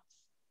workouts.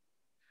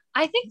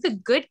 I think the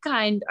good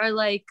kind are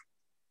like,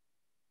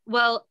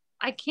 well,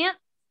 I can't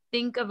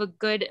think of a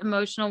good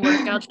emotional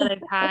workout that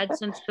I've had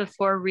since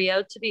before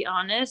Rio, to be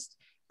honest.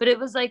 But it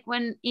was like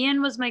when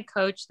Ian was my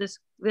coach, this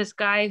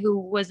guy who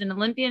was an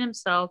Olympian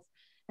himself,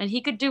 and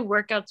he could do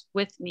workouts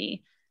with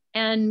me.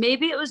 And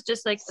maybe it was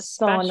just like a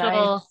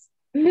special,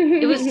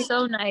 nice. It was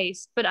so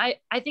nice. But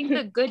I think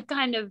the good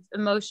kind of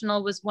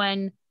emotional was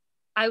when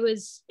I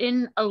was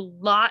in a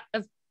lot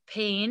of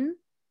pain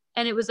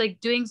and it was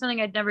like doing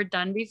something I'd never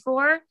done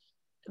before,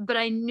 but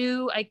I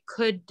knew I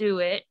could do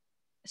it.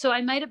 So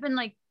I might have been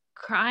like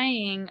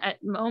crying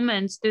at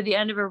moments through the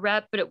end of a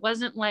rep, but it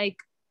wasn't like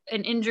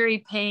an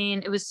injury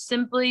pain. It was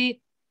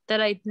simply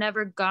that I'd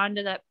never gone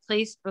to that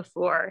place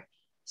before.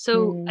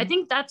 So I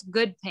think that's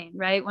good pain,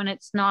 right? When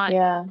it's not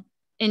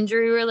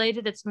injury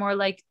related, it's more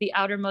like the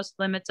outermost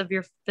limits of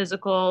your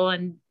physical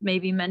and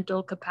maybe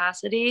mental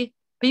capacity.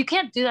 But you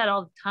can't do that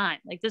all the time.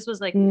 Like this was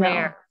like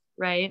rare,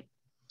 right?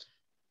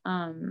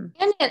 And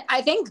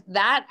I think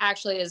that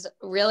actually is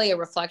really a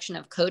reflection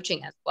of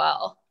coaching as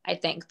well. I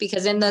think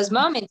because in those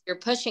moments you're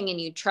pushing and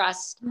you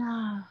trust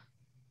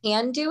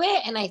can do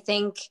it. And I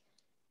think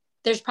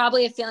there's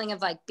probably a feeling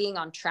of like being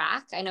on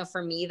track. I know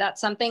for me,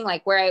 that's something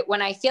like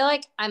when I feel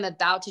like I'm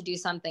about to do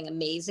something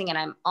amazing and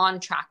I'm on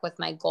track with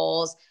my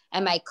goals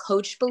and my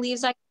coach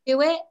believes I can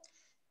do it,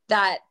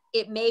 that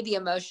it may be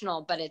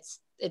emotional, but it's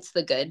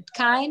the good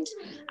kind.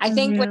 I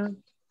think when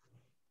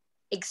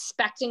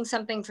expecting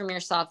something from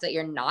yourself that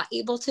you're not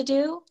able to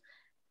do,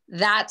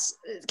 that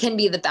can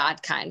be the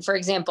bad kind. For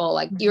example,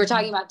 like you were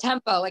talking about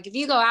tempo, like if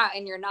you go out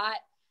and you're not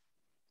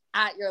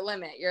at your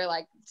limit. You're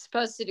like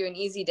supposed to do an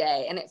easy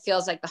day and it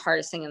feels like the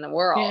hardest thing in the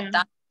world.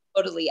 That's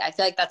totally, I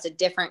feel like that's a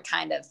different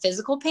kind of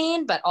physical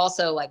pain, but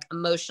also like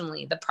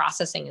emotionally the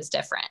processing is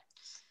different.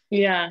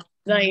 Yeah.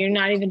 Like you're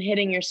not even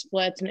hitting your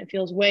splits and it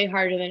feels way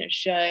harder than it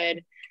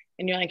should.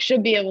 And you're like,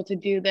 should be able to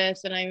do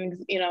this. And I'm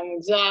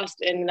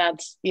exhausted. And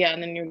that's,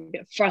 and then you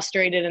get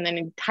frustrated and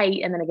then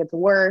tight and then it gets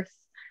worse.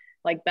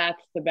 Like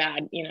that's the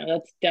bad,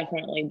 that's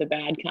definitely the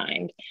bad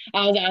kind.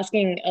 I was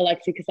asking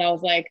Alexi, because I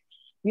was like,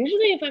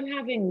 usually if I'm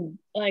having,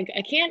 like,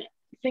 I can't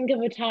think of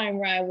a time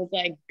where I was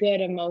like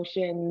good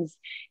emotions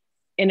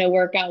in a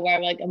workout where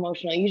I'm like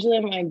emotional. Usually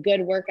in my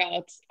good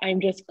workouts, I'm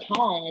just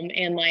calm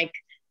and like,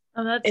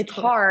 it's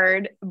cool.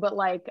 Hard, but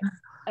like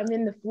I'm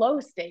in the flow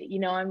state,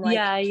 I'm like,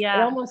 it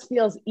almost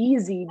feels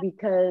easy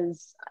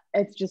because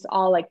it's just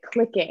all like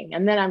clicking.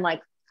 And then I'm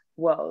like,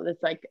 whoa,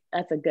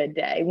 that's a good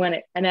day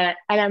and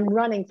I'm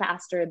running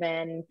faster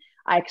than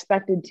I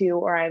expected to,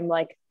 or I'm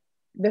like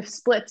the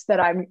splits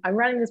that I'm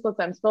running the splits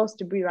I'm supposed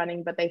to be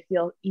running, but they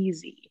feel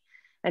easy.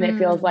 And it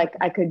feels like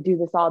I could do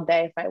this all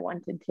day if I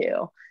wanted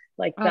to.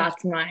 Like,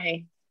 that's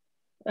my,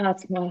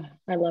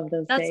 I love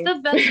those That's days. the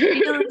best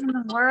feeling in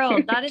the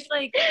world. That is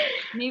like,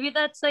 maybe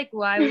that's like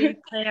why we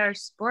play our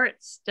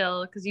sports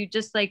still. Cause you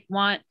just like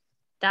want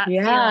that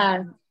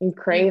feeling. You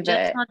crave it.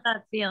 Just want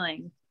that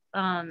feeling.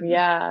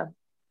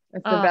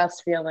 It's the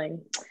best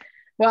feeling.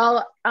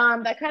 Well,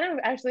 that kind of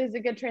actually is a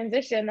good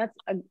transition. That's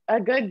a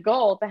good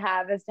goal to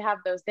have, is to have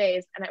those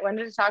days. And I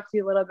wanted to talk to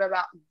you a little bit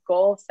about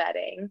goal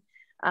setting.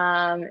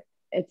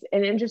 It's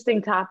an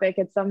interesting topic.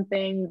 It's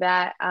something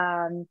that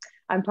I'm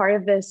part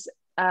of this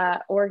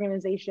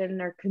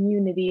organization or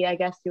community, I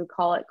guess you would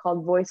call it,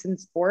 called Voice in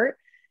Sport.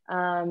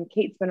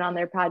 Kate's been on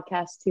their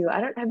podcast too.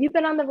 Have you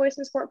been on the Voice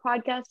in Sport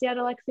podcast yet,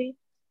 Alexi?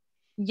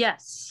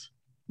 Yes.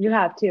 You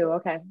have too.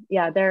 Okay.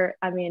 Yeah. They're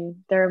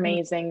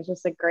amazing.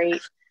 Just a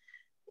great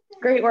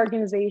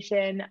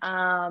organization.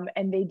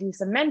 And they do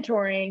some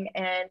mentoring.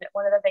 And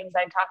one of the things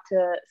I talked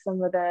to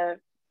some of the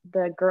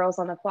girls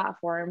on the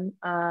platform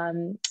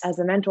as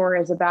a mentor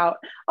is about,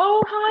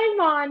 oh, hi,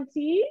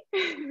 Monty.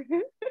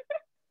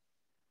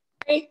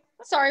 Hey,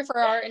 sorry for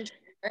our intruder.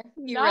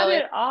 Not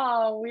at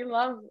all. We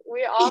all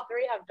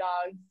three have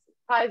dogs.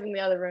 Pi's in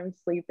the other room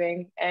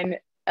sleeping. And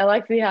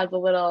Alexi has a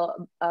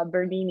little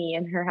Bernini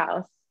in her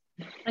house.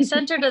 I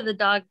sent her to the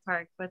dog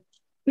park with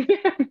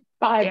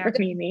 5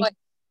 Bernini.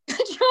 Good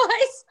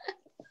choice.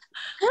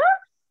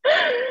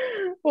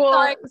 Well,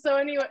 sorry.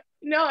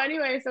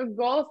 So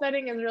goal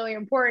setting is really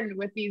important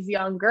with these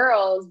young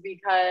girls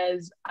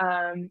because,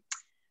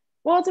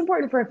 it's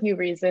important for a few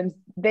reasons.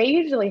 They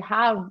usually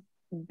have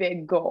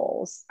big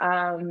goals.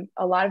 A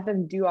lot of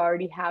them do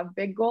already have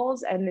big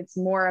goals, and it's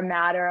more a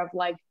matter of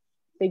like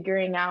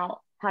figuring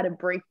out how to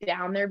break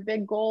down their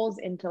big goals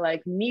into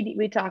like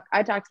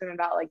I talk to them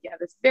about like, you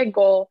have this big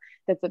goal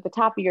that's at the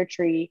top of your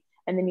tree.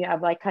 And then you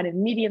have like kind of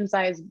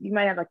medium-sized, you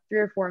might have like 3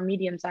 or 4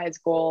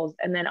 medium-sized goals.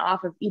 And then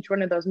off of each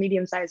one of those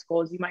medium-sized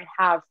goals, you might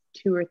have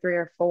 2 or 3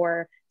 or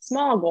 4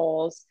 small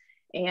goals.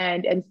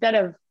 And instead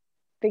of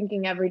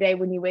thinking every day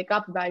when you wake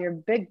up about your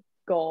big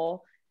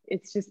goal,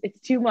 it's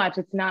too much.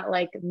 It's not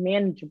like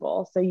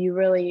manageable. So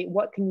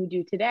what can you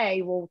do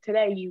today? Well,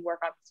 today you work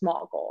on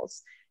small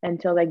goals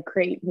until they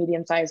create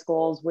medium-sized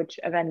goals, which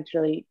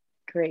eventually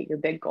create your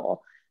big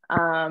goal.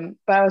 But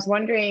I was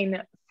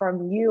wondering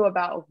from you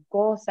about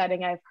goal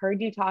setting. I've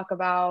heard you talk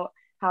about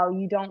how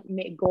you don't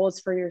make goals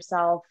for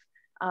yourself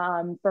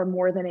for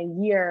more than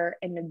a year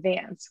in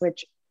advance,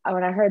 which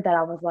when I heard that,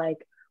 I was like,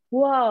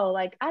 whoa,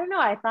 like, I don't know.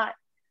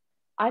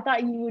 I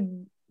thought you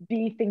would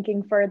be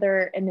thinking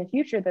further in the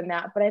future than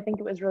that. But I think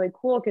it was really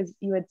cool because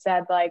you had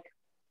said like,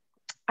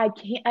 I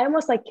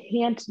almost like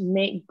can't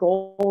make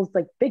goals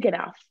like big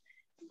enough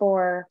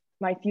for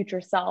my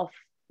future self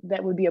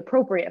that would be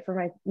appropriate for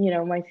my,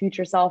 my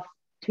future self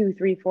 2,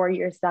 3, 4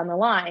 years down the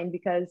line,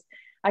 because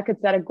I could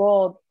set a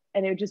goal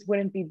and it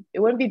wouldn't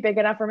be big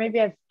enough, or maybe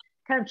I've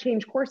kind of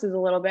changed courses a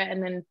little bit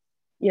and then,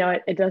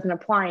 it doesn't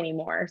apply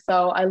anymore.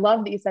 So I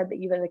love that you said that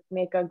you like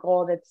make a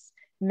goal that's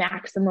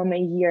maximum a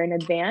year in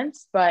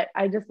advance, but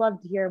I just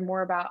love to hear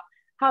more about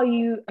how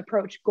you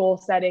approach goal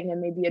setting and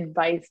maybe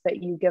advice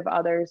that you give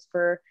others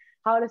for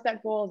how to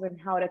set goals and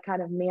how to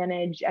kind of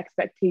manage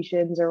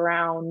expectations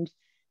around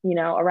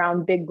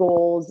big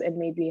goals, and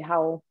maybe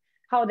how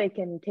they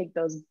can take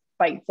those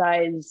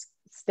bite-sized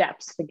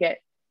steps to get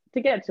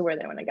to where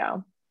they want to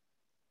go.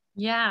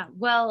 Yeah.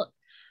 Well,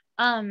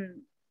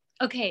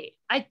 okay.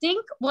 I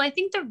think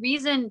the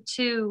reason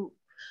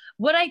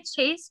what I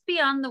chase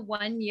beyond the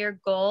 1 year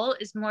goal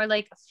is more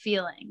like a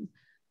feeling,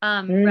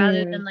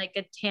 rather than like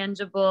a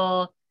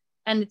tangible,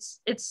 and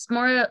it's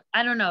more,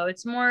 I don't know,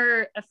 it's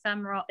more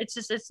ephemeral.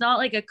 It's not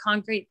like a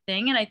concrete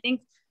thing. And I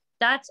think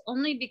that's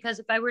only because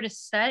if I were to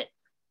set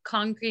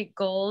concrete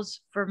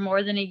goals for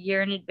more than a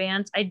year in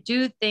advance, I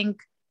do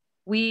think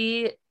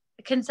we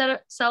can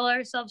sell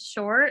ourselves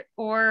short,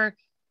 or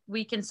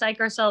we can psych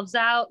ourselves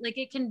out. Like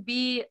it can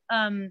be,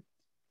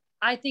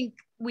 I think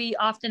we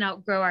often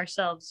outgrow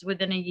ourselves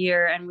within a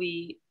year, and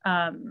we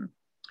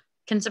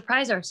can can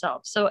surprise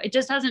ourselves. So it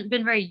just hasn't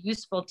been very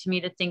useful to me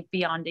to think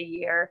beyond a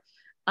year,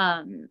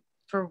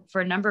 for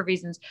a number of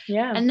reasons.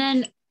 Yeah. And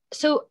then,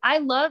 so I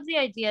love the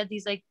idea of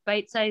these like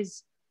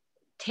bite-sized,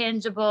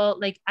 tangible,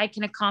 like I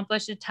can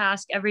accomplish a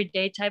task every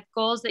day type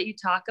goals that you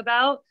talk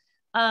about.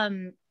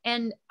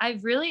 And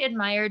I've really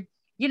admired,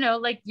 you know,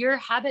 like your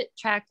habit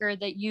tracker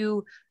that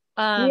you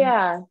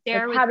yeah,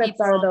 share like with habits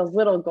people. are those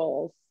little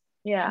goals.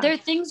 Yeah, there are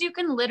things you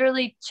can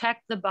literally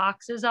check the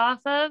boxes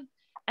off of,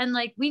 and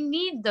like we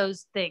need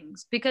those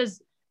things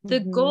because the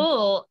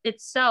goal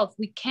itself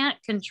we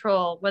can't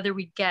control whether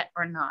we get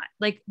or not.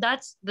 Like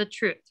that's the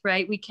truth,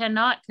 right? We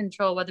cannot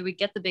control whether we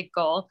get the big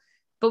goal,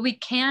 but we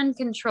can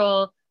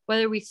control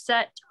whether we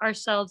set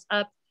ourselves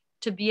up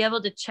to be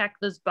able to check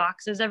those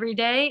boxes every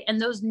day, and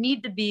those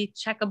need to be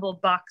checkable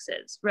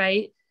boxes,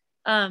 right?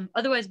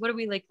 Otherwise, what are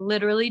we like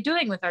literally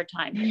doing with our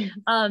time?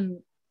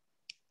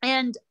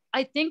 And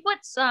I think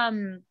what's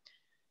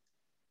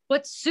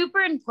super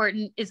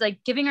important is like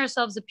giving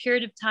ourselves a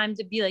period of time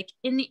to be like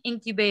in the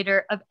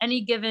incubator of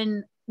any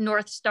given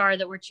North Star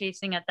that we're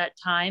chasing at that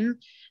time.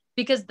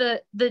 Because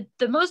the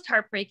most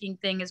heartbreaking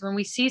thing is when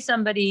we see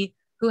somebody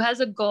who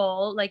has a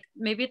goal, like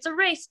maybe it's a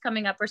race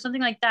coming up or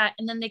something like that,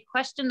 and then they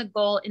question the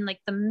goal in like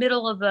the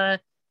middle of the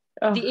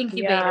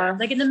incubator,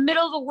 like in the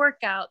middle of a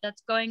workout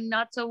that's going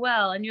not so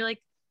well. And you're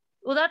like,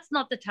 well, that's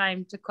not the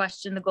time to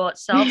question the goal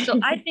itself. So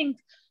I think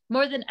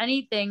more than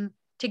anything,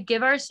 to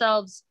give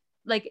ourselves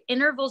like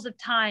intervals of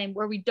time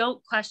where we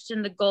don't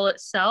question the goal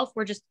itself.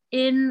 We're just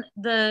in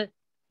the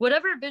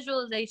whatever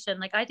visualization.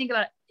 Like I think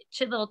about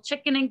a little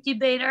chicken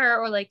incubator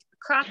or like a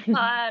crock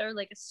pot or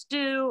like a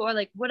stew or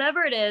like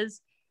whatever it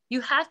is.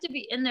 You have to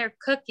be in there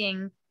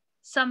cooking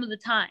some of the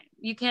time.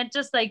 You can't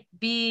just like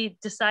be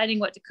deciding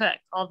what to cook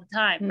all the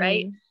time,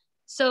 right?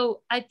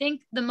 So I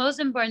think the most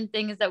important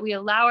thing is that we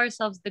allow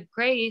ourselves the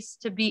grace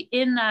to be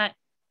in that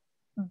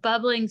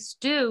bubbling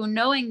stew,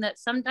 knowing that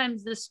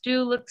sometimes the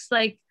stew looks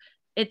like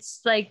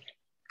it's like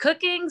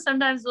cooking,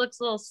 sometimes it looks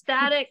a little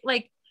static,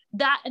 like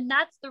that. And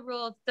that's the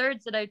rule of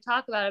thirds that I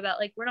talk about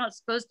like we're not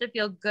supposed to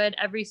feel good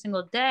every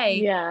single day.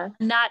 Yeah.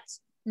 And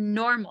that's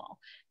normal.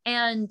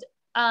 And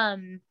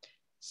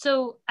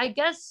so I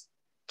guess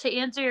to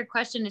answer your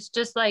question, it's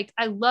just like,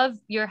 I love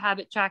your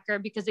habit tracker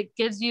because it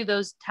gives you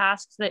those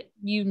tasks that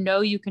you know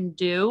you can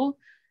do.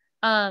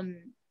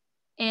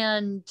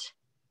 And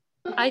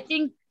I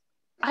think,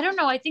 I don't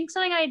know, I think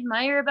something I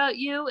admire about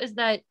you is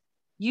that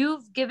you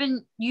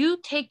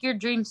take your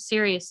dreams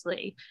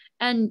seriously.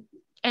 And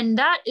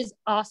that is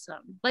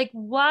awesome. Like,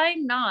 why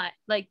not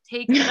like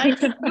I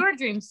take your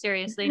dreams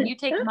seriously and you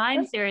take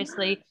mine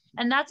seriously.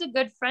 And that's a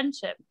good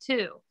friendship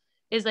too,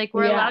 is like,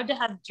 we're allowed to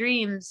have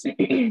dreams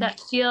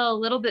that feel a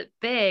little bit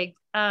big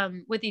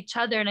with each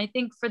other. And I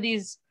think for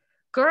these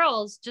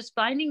girls, just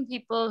finding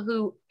people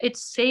who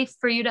it's safe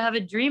for you to have a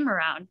dream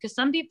around, because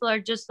some people are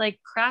just like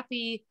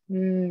crappy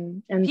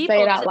and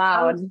say it out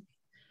loud.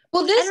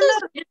 Well,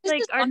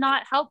 are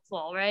not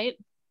helpful, right?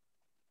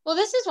 Well,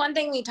 this is one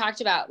thing we talked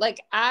about.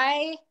 Like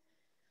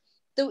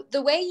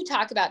the way you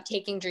talk about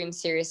taking dreams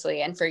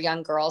seriously and for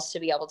young girls to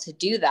be able to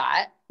do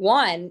that,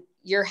 one,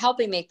 you're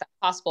helping make that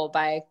possible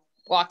by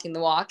walking the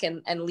walk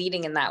and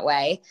leading in that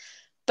way.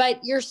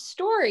 But your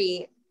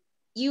story,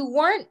 you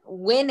weren't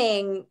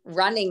winning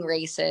running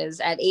races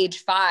at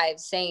age 5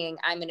 saying,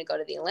 I'm going to go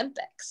to the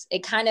Olympics.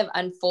 It kind of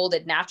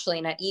unfolded naturally.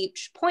 And at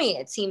each point,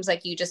 it seems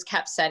like you just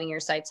kept setting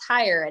your sights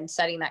higher and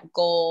setting that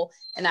goal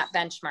and that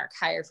benchmark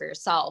higher for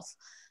yourself.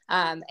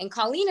 And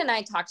Colleen and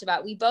I talked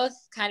about, we both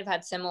kind of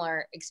had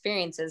similar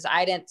experiences.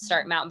 I didn't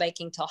start mountain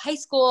biking till high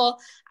school.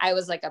 I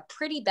was like a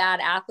pretty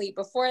bad athlete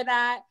before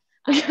that.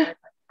 I was a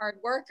hard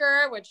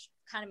worker, which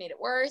kind of made it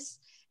worse.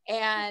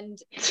 And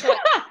so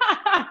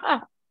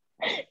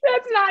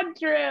that's not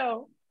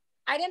true.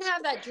 I didn't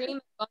have that dream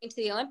of going to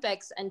the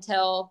Olympics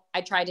until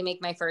I tried to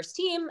make my first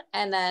team.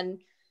 And then,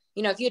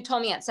 you know, if you had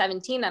told me at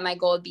 17 that my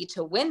goal would be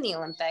to win the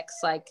Olympics,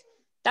 like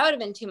that would have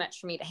been too much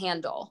for me to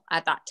handle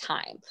at that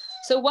time.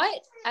 So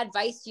what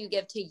advice do you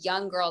give to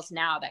young girls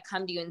now that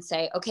come to you and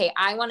say, okay,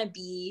 I want to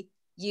be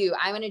you,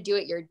 I want to do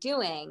what you're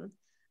doing,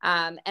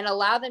 and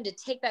allow them to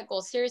take that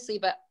goal seriously,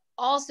 but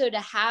also to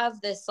have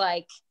this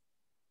like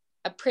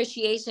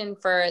appreciation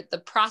for the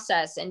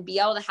process and be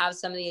able to have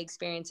some of the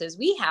experiences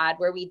we had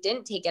where we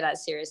didn't take it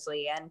as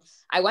seriously. And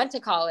I went to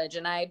college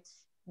and I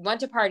went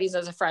to parties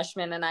as a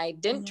freshman and I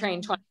didn't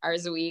train 20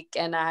 hours a week.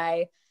 And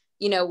I,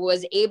 you know,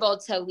 was able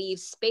to leave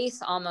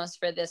space almost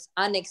for this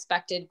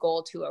unexpected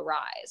goal to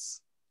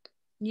arise.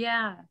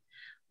 Yeah.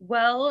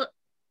 Well,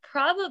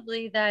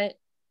 probably that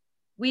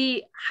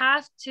we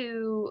have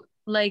to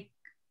like,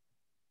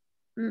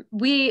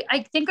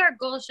 I think our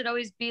goal should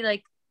always be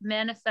like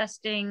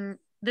manifesting.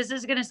 This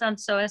is going to sound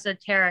so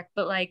esoteric,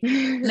 but like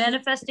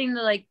manifesting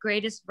the like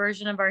greatest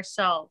version of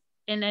ourselves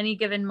in any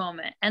given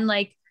moment. And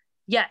like,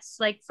 yes,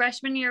 like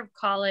freshman year of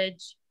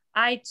college,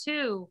 I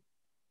too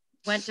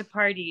went to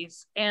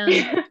parties and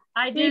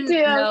I didn't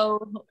know.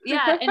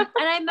 Yeah. And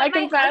I met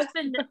my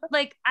husband,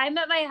 like I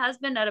met my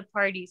husband at a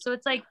party. So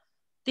it's like,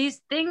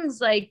 these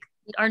things like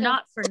are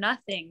not for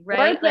nothing,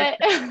 right? Like,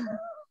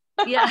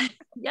 Yeah.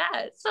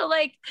 Yeah. So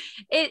like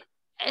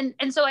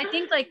and so I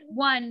think like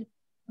one,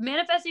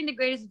 manifesting the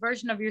greatest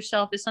version of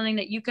yourself is something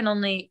that you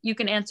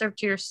can answer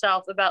to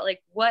yourself about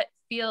like what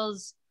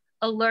feels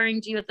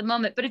alluring to you at the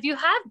moment. But if you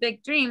have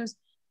big dreams,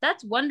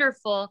 that's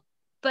wonderful.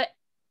 But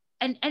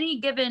in any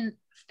given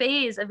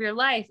phase of your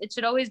life, it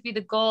should always be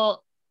the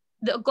goal.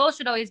 The goal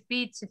should always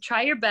be to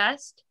try your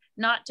best,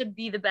 not to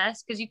be the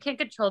best, because you can't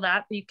control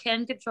that, but you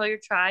can control your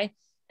try,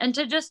 and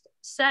to just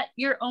set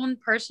your own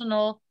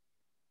personal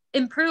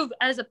improve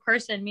as a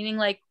person, meaning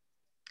like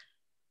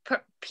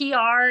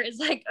PR is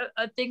like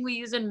a thing we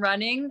use in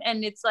running.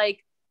 And it's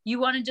like, you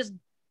want to just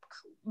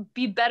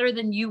be better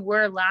than you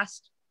were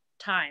last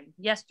time,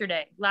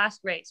 yesterday,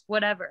 last race,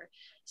 whatever.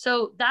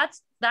 So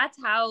that's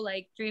how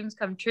like dreams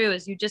come true,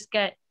 is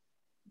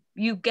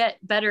you get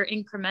better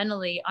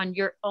incrementally on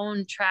your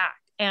own track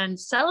and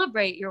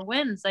celebrate your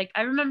wins. Like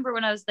I remember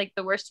when I was like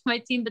the worst of my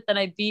team, but then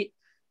I beat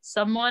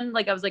someone,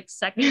 like I was like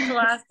second to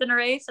last in a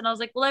race, and I was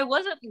like, well, I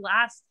wasn't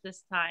last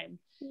this time.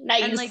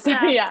 Nice. And like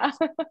that, yeah.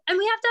 And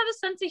we have to have a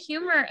sense of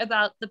humor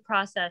about the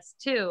process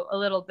too, a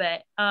little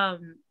bit.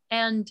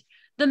 And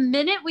the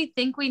minute we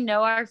think we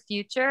know our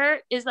future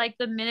is like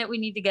the minute we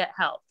need to get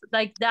help.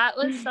 Like that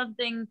was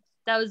something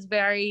that was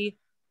very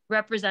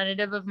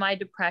representative of my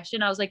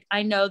depression. I was like,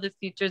 I know the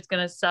future is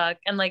going to suck.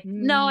 And like,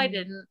 no, I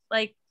didn't.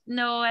 Like,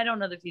 no, I don't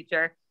know the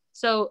future.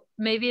 So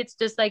maybe it's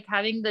just like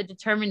having the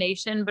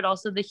determination, but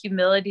also the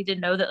humility to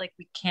know that like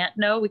we can't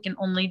know. We can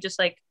only just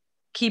like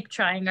keep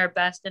trying our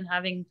best and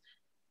having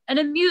an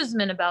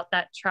amusement about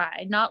that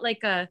try, not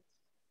like a,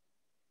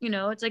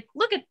 it's like,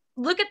 look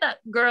at that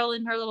girl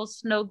in her little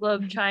snow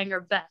globe trying her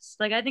best.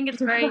 Like, I think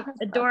it's very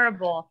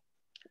adorable.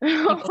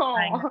 People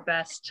trying their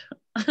best.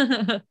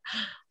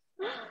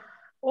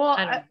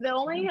 Well, the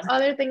only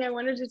other thing I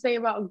wanted to say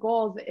about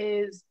goals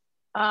is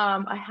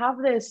I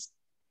have this.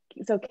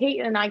 So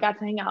Kate and I got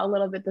to hang out a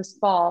little bit this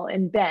fall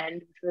in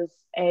Bend, which was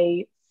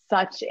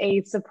such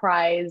a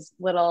surprise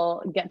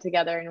little get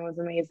together, and it was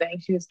amazing.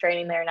 She was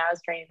training there and I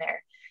was training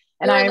there.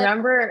 And I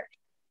remember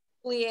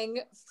fleeing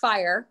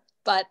fire,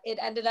 but it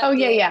ended up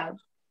being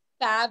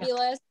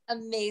fabulous,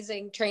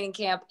 amazing training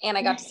camp. And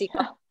I got to see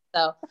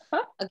so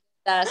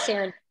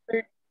Sarah.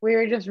 We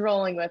were just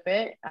rolling with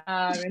it.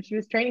 And she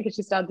was training because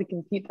she still had to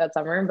compete that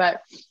summer.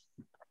 But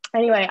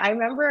anyway, I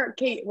remember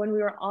Kate, when we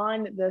were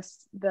on the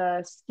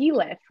ski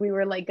lift, we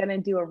were like going to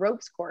do a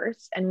ropes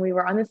course, and we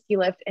were on the ski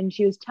lift, and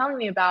she was telling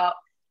me about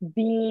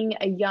being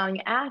a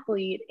young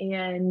athlete.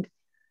 And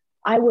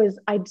I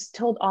just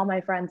told all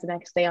my friends the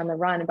next day on the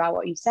run about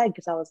what you said,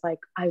 because I was like,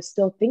 I was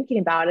still thinking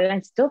about it. And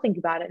I still think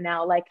about it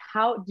now. Like,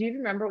 do you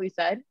remember what you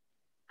said?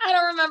 I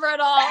don't remember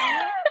at all.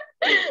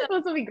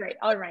 This will be great.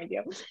 I'll remind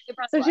you.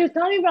 So she was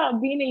telling me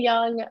about being a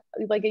young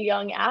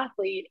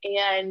athlete,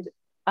 and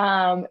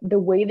the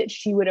way that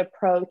she would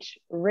approach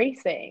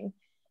racing.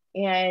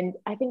 And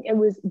I think it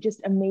was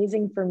just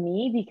amazing for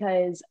me,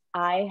 because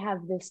I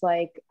have the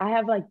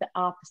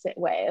opposite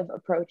way of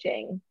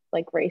approaching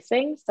like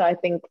racing. So I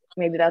think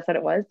maybe that's what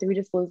it was. Did we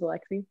just lose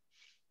Alexi?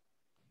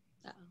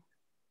 No.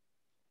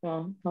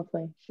 Well,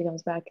 hopefully she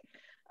comes back.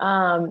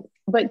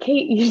 But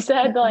Kate, you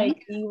said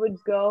like you would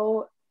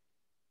go.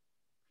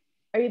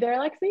 Are you there,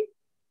 Alexi?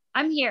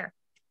 I'm here.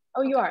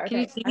 Oh, you are. Okay. Can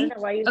you see me? I don't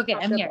know why you. Okay,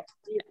 I'm here.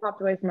 You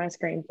popped away from my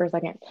screen for a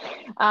second.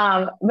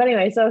 But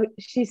anyway, so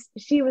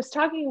she was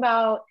talking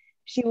about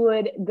she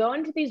would go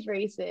into these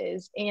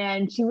races,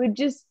 and she would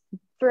just,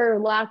 for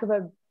lack of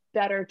a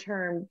better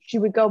term, she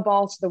would go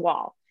balls to the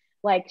wall.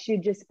 Like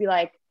she'd just be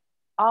like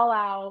all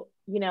out,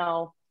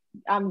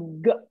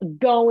 I'm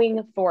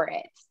going for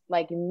it,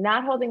 like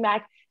not holding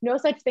back. No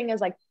such thing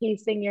as like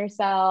pacing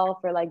yourself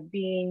or like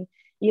being,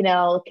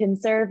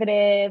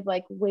 conservative,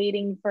 like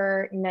waiting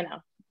for, no.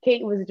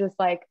 Kate was just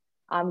like,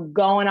 I'm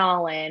going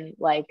all in,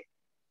 like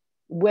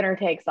winner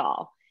takes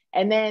all.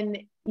 And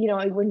then,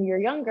 when you're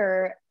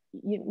younger,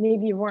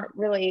 maybe you weren't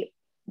really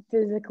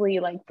physically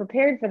like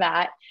prepared for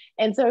that.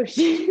 And so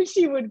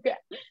she would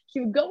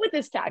go with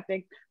this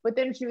tactic, but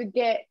then she would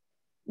get,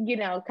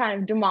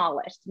 kind of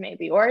demolished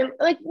maybe, or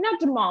like not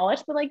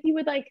demolished, but like you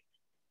would like,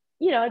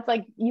 it's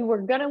like you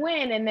were gonna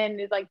win, and then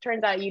it like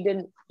turns out you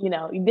didn't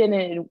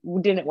win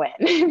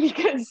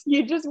because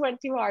you just went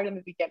too hard in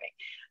the beginning.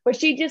 But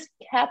she just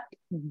kept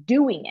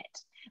doing it.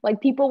 Like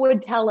people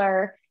would tell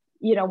her,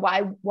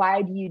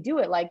 why do you do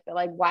it? Like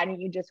why don't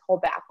you just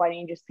hold back? Why don't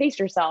you just pace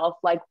yourself?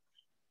 Like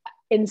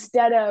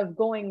instead of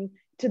going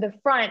to the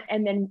front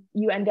and then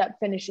you end up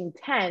finishing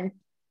 10th,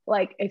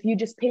 like if you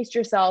just paced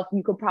yourself,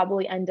 you could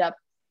probably end up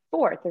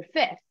 4th or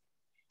 5th.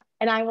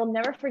 And I will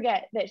never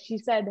forget that she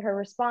said her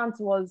response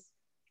was,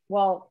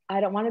 well,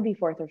 I don't want to be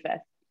 4th or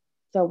 5th.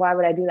 So why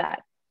would I do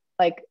that?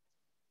 Like,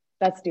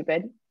 that's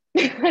stupid.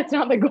 That's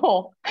not the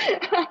goal.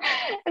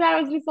 And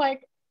I was just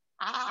like,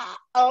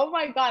 oh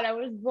my God, I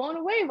was blown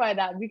away by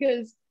that,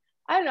 because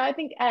I don't know, I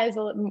think as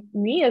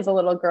a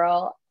little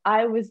girl,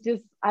 I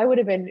would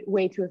have been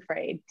way too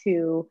afraid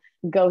to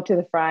go to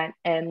the front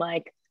and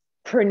like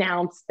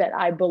pronounce that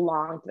I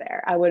belonged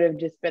there. I would have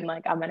just been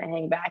like, I'm going to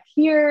hang back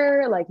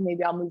here. Like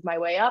maybe I'll move my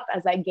way up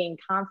as I gain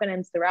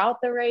confidence throughout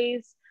the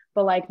race.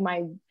 but like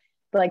my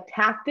like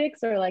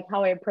tactics or like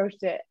how I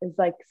approached it is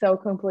like so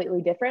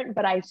completely different.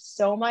 But I like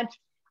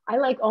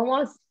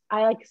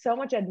so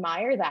much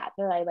admire that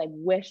I like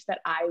wish that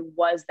I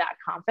was that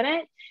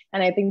confident.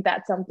 And I think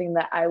that's something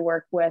that I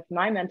work with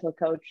my mental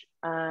coach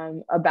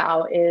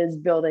about, is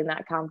building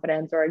that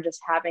confidence, or just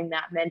having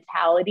that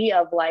mentality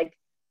of like,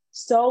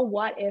 so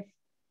what if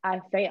I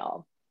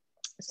fail?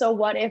 So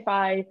what if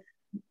I,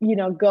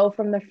 go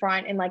from the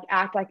front and like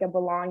act like I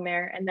belong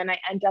there, and then I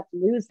end up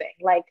losing?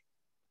 Like,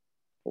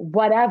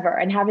 whatever.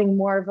 And having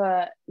more of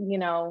a,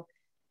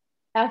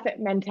 effort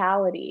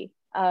mentality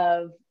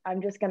of,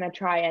 I'm just going to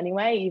try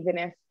anyway, even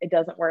if it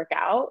doesn't work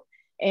out.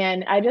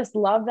 And I just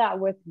love that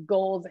with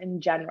goals in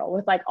general,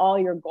 with like all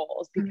your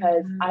goals,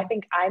 because I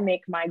think I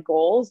make my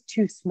goals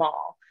too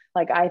small.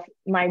 Like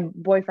my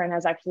boyfriend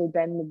has actually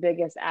been the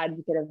biggest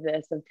advocate of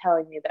this, of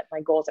telling me that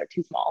my goals are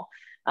too small,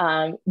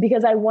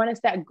 because I want to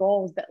set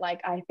goals that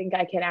like I think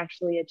I can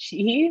actually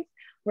achieve,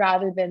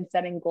 rather than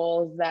setting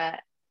goals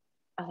that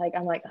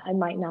I'm like, I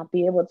might not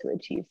be able to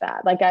achieve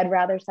that. Like, I'd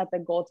rather set the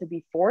goal to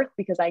be fourth,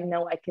 because I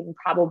know I can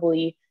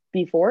probably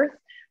be fourth,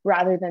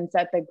 rather than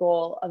set the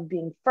goal of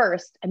being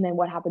first. And then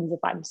what happens if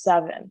I'm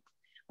seventh?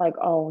 Like,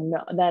 oh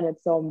no, then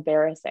it's so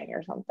embarrassing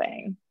or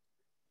something.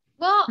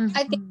 Well,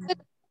 I think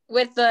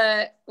with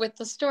the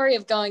story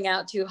of going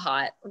out too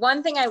hot,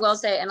 one thing I will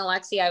say, and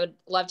Alexi, I would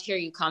love to hear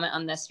you comment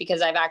on this,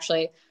 because I've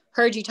actually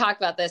heard you talk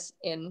about this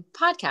in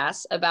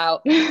podcasts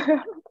about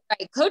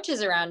right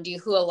coaches around you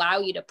who allow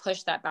you to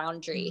push that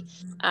boundary.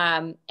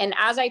 And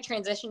as I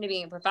transitioned to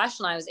being a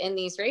professional, I was in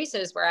these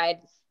races where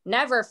I'd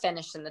never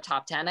finished in the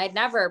top 10. I'd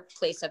never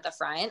placed at the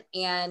front,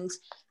 and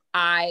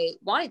I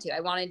wanted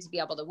to be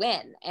able to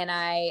win. And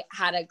I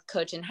had a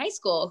coach in high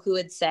school who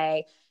would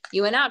say,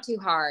 you went out too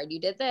hard. You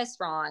did this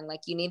wrong.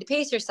 Like, you need to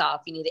pace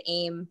yourself. You need to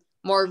aim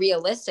more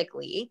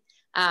realistically.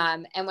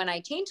 And when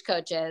I changed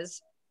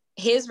coaches,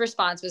 his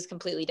response was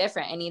completely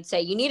different. And he'd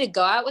say, you need to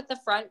go out with the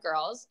front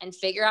girls and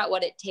figure out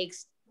what it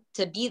takes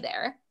to be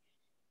there.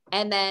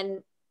 And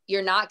then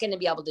you're not going to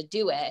be able to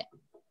do it.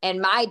 And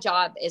my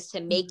job is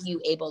to make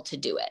you able to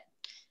do it.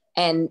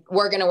 And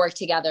we're going to work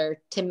together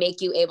to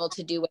make you able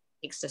to do what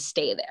it takes to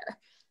stay there.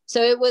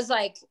 So it was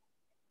like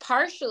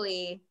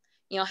partially,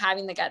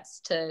 having the guts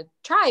to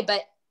try.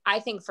 But I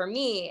think for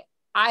me,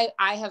 I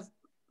have,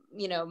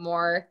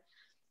 more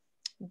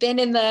been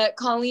in the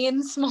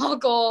Colleen small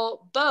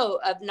goal boat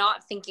of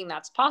not thinking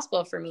that's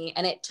possible for me.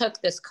 And it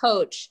took this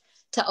coach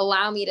to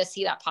allow me to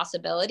see that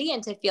possibility,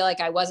 and to feel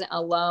like I wasn't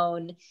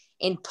alone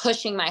in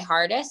pushing my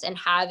hardest, and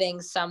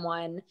having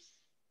someone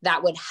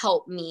that would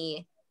help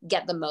me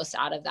get the most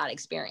out of that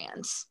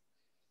experience.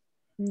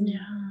 Yeah.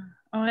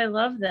 Oh, I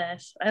love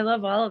this. I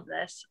love all of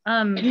this.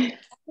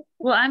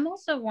 Well, I'm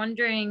also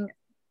wondering,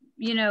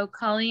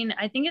 Colleen,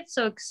 I think it's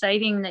so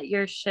exciting that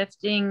you're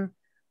shifting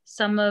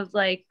some of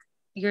like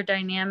your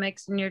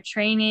dynamics and your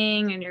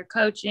training and your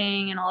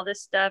coaching and all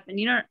this stuff. And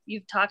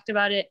you've talked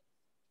about it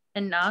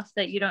enough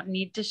that you don't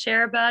need to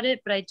share about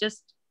it, but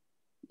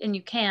and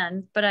you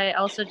can, but I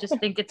also just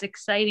think it's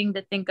exciting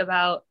to think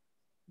about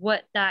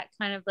what that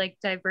kind of like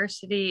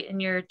diversity in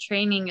your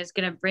training is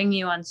going to bring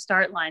you on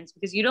start lines,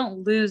 because you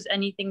don't lose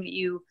anything that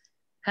you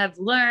have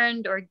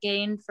learned or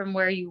gained from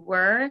where you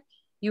were.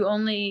 You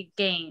only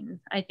gain,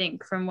 I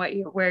think, from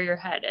where you're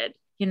headed,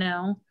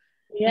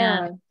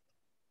 Yeah. And it's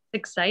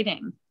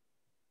exciting.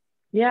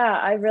 Yeah,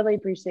 I really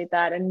appreciate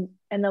that. And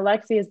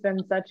Alexi has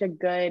been such a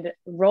good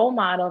role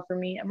model for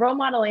me, a role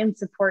model and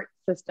support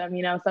system,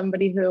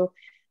 somebody who,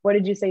 what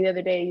did you say the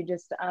other day? You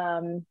just,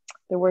 the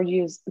word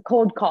you used, the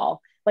cold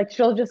call. Like,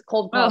 she'll just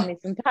cold call me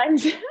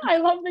sometimes. I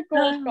love the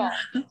cold call,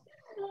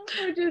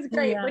 which is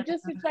great. Yeah. But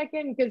just to check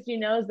in, because she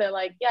knows that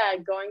like, yeah,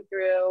 going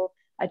through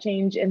a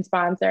change in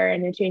sponsor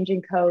and a change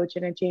in coach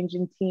and a change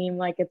in team,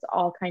 like it's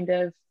all kind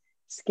of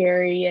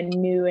scary and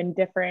new and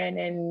different.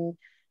 And,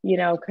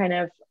 kind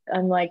of,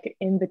 I'm like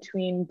in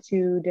between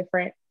two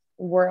different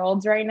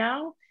worlds right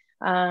now.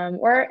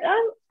 Or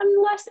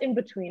I'm less in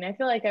between. I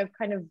feel like I've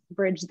kind of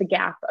bridged the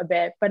gap a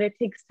bit, but it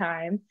takes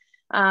time.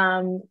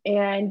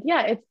 And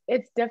yeah,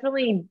 it's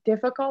definitely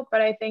difficult,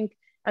 but I think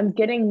I'm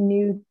getting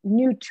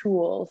new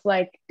tools,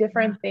 like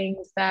different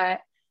things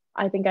that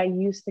I think I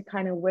used to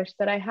kind of wish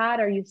that I had,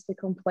 or used to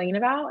complain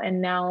about.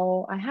 And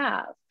now I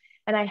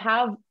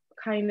have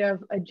kind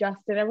of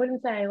adjusted. I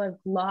wouldn't say I like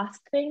lost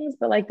things,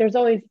 but like there's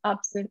always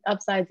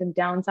upsides and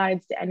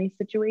downsides to any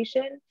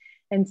situation.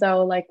 And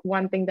so like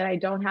one thing that I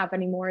don't have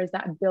anymore is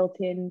that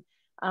built-in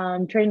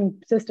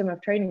training system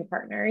of training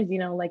partners,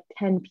 like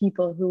 10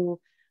 people who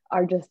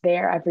are just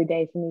there every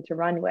day for me to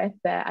run with,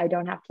 that I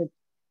don't have to,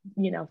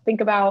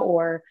 think about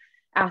or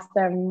ask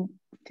them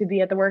to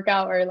be at the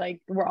workout, or like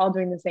we're all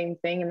doing the same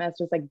thing. And that's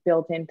just like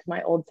built into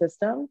my old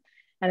system.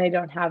 And I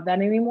don't have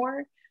that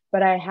anymore,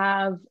 but I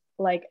have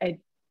like a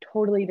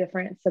totally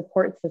different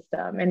support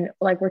system. And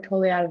like, we're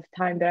totally out of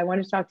time, but I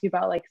wanted to talk to you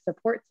about like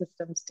support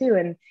systems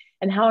too,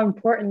 and how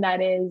important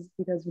that is,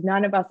 because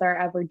none of us are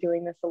ever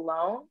doing this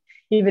alone.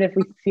 Even if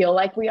we feel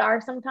like we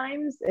are,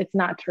 sometimes it's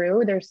not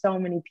true. There's so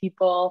many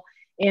people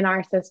in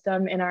our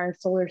system, in our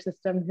solar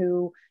system,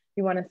 who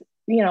you want to,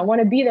 want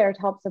to be there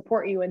to help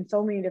support you in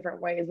so many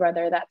different ways,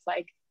 whether that's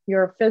like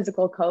your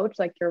physical coach,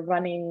 like your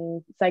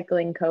running,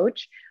 cycling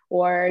coach,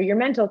 or your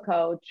mental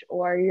coach,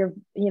 or your,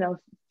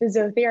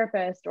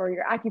 physiotherapist, or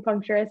your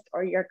acupuncturist,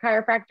 or your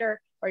chiropractor,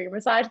 or your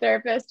massage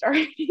therapist, or,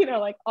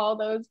 like all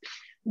those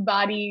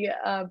body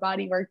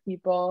work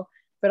people,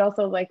 but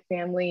also like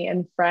family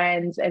and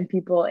friends and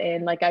people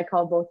in, like, I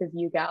call both of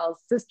you gals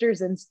sisters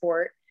in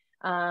sport.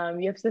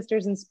 You have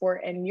sisters in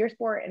sport and your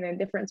sport and in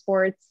different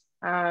sports.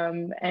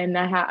 And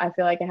I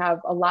feel like I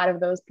have a lot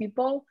of those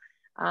people,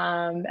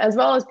 as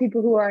well as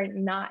people who are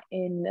not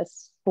in the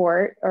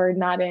sport, or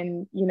not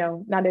in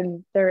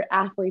they're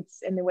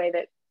athletes in the way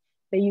that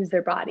they use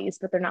their bodies,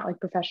 but they're not like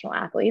professional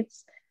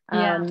athletes, who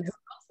are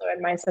also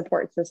in my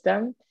support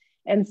system.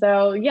 And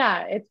so,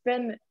 yeah, it's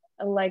been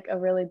like a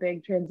really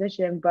big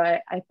transition,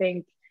 but I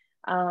think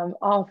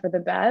all for the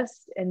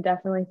best, and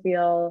definitely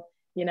feel,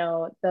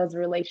 those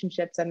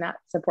relationships and that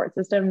support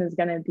system is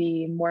going to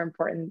be more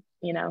important,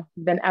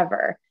 than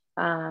ever.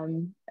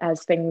 Whenever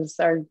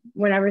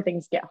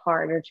things get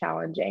hard or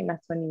challenging,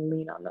 that's when you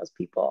lean on those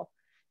people,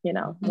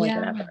 more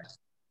than ever.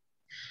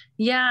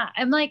 Yeah.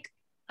 I'm like,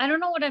 I don't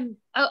know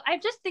I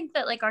just think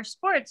that like our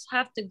sports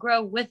have to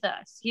grow with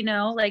us,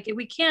 like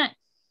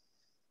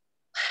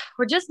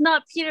we're just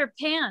not Peter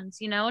Pans,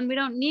 and we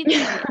don't need to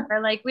be, or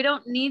like, we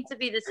don't need to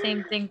be the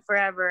same thing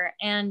forever.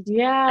 And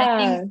I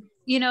think,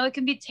 it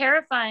can be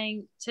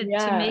terrifying to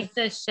make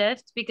the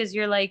shift, because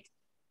you're like,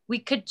 we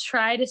could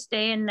try to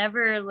stay in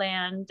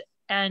Neverland,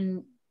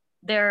 and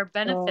there are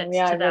benefits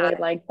to I that.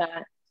 really like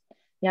that.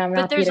 Yeah, I'm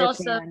not, but there's Peter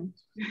also Pan.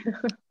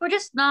 We're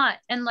just not.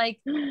 And like,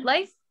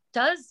 life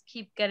does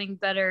keep getting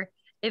better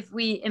if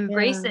we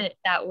embrace it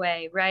that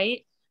way,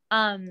 right?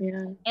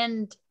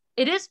 And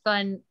it is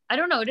fun. I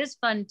don't know. It is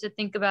fun to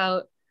think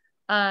about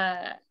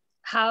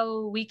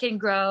how we can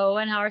grow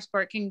and how our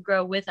sport can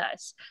grow with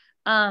us.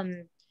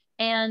 And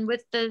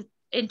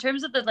in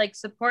terms of the like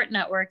support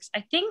networks,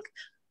 I think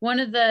one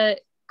of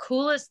the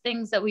coolest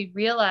things that we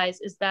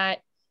realize is that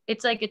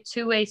it's like a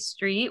two-way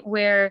street,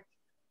 where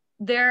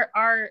there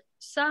are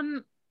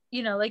some,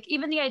 like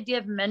even the idea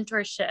of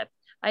mentorship,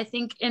 I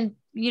think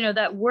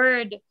that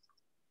word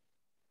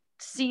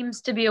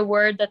seems to be a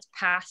word that's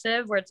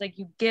passive, where it's like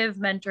you give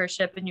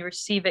mentorship and you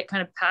receive it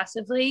kind of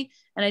passively.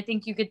 And I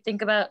think you could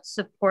think about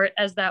support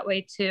as that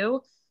way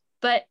too.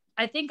 But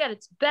I think at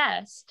its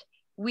best,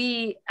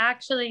 we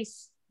actually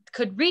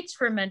could reach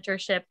for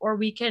mentorship, or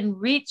we can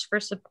reach for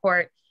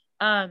support.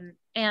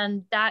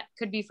 And that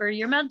could be for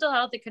your mental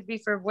health. It could be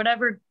for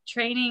whatever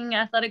training,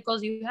 athletic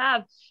goals you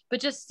have, but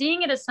just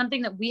seeing it as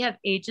something that we have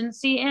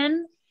agency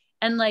in,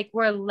 and like,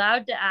 we're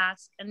allowed to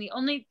ask. And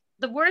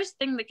the worst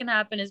thing that can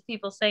happen is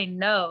people say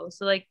no.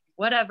 So like,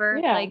 whatever,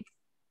 like,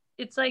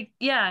 it's like,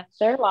 their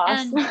loss.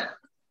 And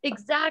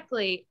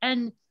exactly.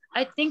 And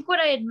I think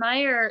what I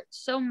admire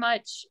so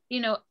much,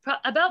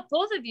 about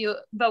both of you,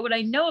 but what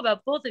I know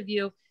about both of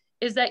you,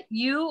 is that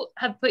you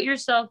have put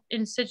yourself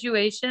in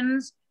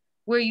situations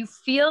where you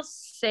feel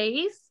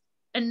safe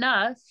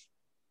enough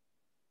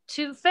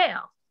to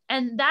fail.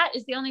 And that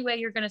is the only way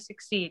you're going to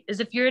succeed, is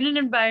if you're in an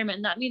environment,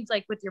 and that means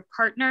like with your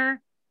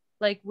partner,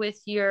 like with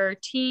your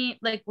team,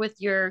 like with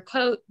your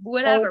coach,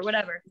 whatever.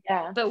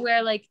 Yeah. But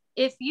where like,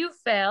 if you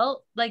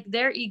fail, like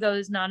their ego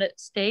is not at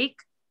stake,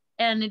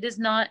 and it is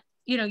not,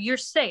 you're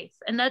safe.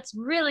 And that's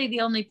really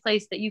the only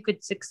place that you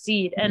could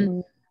succeed.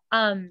 And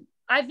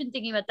I've been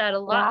thinking about that a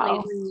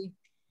lot lately.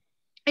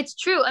 It's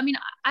true. I mean,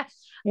 and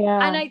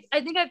I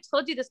think I've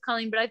told you this,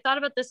 Colleen, but I've thought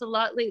about this a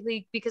lot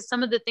lately, because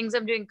some of the things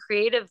I'm doing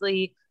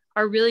creatively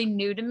are really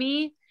new to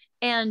me.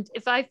 And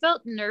if I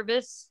felt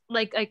nervous,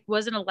 like I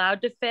wasn't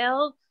allowed to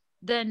fail,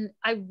 then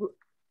I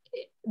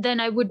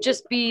would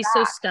just be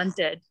so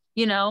stunted,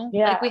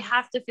 like we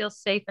have to feel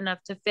safe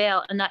enough to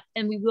fail,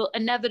 and we will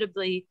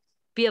inevitably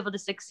be able to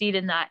succeed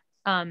in that,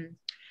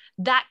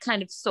 that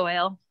kind of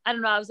soil. I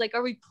don't know. I was like,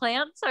 are we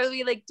plants? Are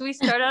we like, do we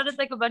start out as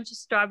like a bunch of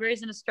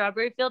strawberries in a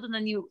strawberry field, and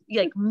then you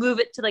like move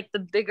it to like the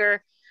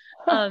bigger,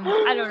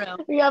 I don't know.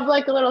 You have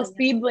like a little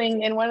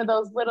seedling in one of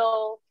those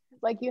little,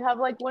 like you have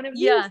like one of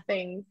these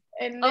things,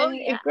 and then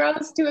it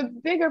grows to a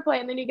bigger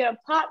plant, and then you get a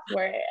pot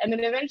for it. And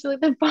then eventually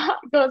the pot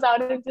goes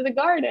out into the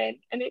garden,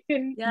 and it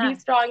can be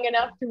strong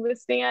enough to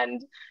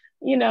withstand,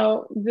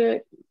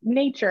 the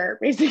nature,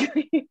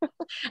 basically.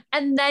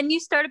 And then you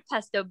start a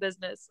pesto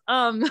business.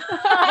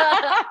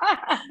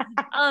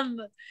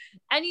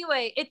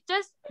 Anyway,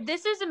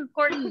 this is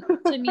important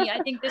to me.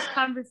 I think this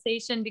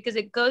conversation, because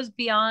it goes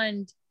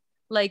beyond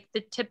like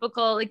the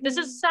typical, like this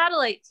is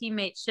satellite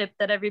teammateship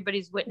that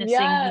everybody's witnessing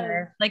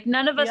here. Like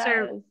none of us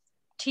are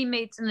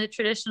teammates in the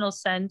traditional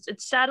sense.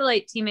 It's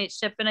satellite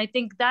teammateship. And I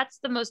think that's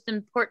the most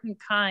important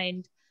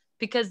kind,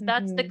 because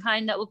that's the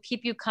kind that will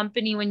keep you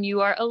company when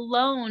you are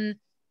alone,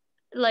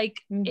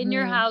 like in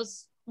your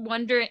house,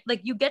 wondering,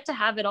 like you get to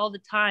have it all the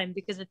time,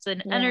 because it's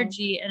an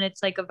energy and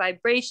it's like a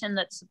vibration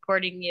that's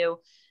supporting you.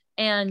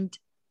 And,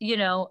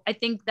 I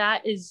think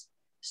that is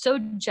so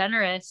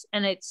generous.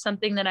 And it's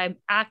something that I'm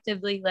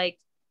actively like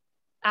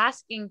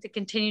asking to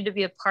continue to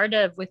be a part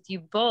of with you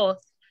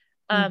both,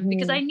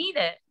 because I need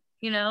it.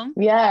 you know?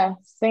 Yeah,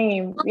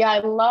 same. Yeah, I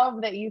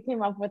love that you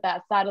came up with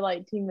that,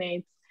 satellite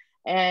teammates.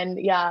 And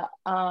yeah,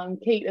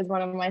 Kate is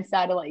one of my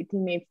satellite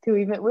teammates too.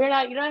 Even we're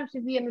not, you don't have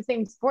to be in the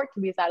same sport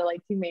to be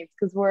satellite teammates,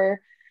 because we're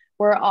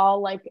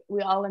all like,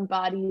 we all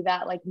embody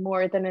that like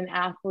more than an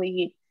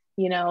athlete,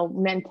 you know,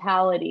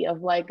 mentality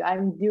of like,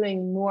 I'm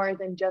doing more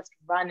than just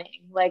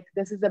running. Like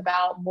this is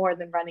about more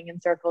than running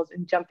in circles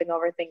and jumping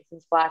over things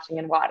and splashing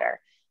in water.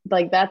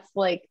 Like that's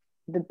like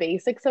the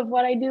basics of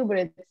what I do, but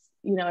it's,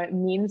 you know, it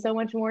means so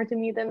much more to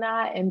me than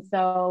that. And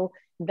so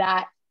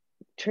that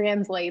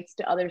translates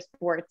to other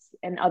sports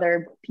and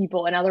other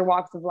people and other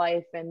walks of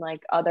life and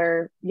like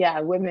other,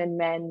 yeah, women,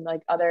 men,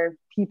 like other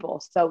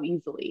people so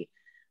easily.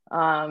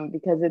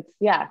 Because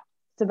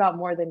it's about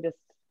more than just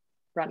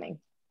running.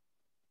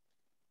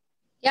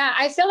 Yeah,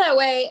 I feel that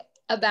way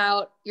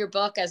about your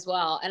book as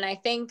well. And I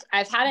think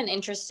I've had an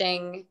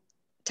interesting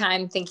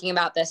time thinking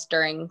about this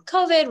during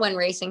COVID, when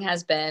racing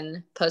has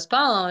been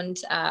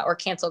postponed or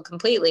canceled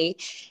completely.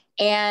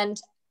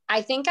 And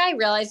I think I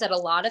realized that a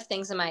lot of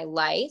things in my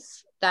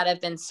life that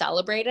have been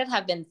celebrated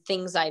have been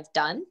things I've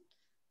done.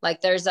 Like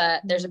there's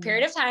a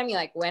period of time you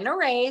like win a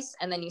race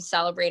and then you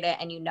celebrate it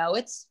and you know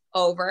it's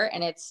over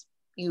and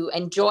you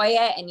enjoy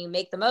it and you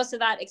make the most of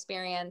that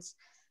experience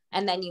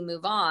and then you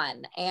move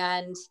on.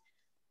 And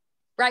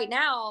right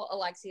now,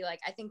 Alexi, like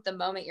I think the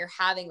moment you're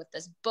having with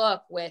this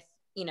book, with,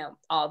 you know,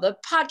 all the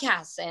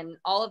podcasts and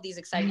all of these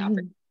exciting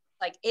opportunities,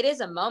 like it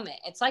is a moment.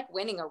 It's like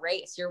winning a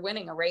race. You're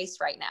winning a race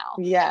right now.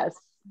 Yes.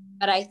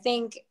 But I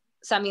think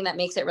something that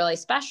makes it really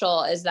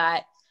special is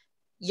that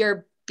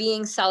you're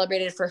being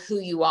celebrated for who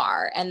you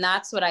are. And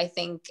that's what I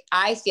think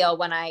I feel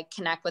when I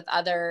connect with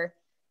other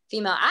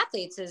female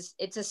athletes, is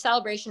it's a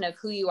celebration of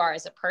who you are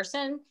as a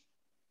person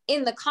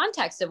in the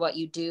context of what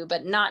you do,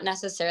 but not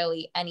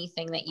necessarily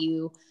anything that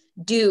you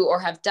do or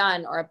have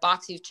done or a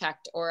box you've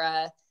checked or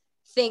a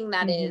thing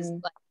that is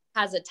like,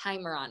 has a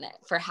timer on it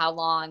for how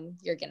long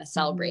you're going to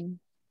celebrate.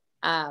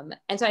 And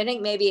so I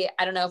think maybe,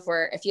 I don't know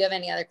if you have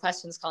any other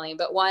questions, Colleen,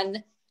 but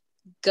one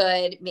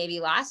good, maybe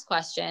last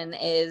question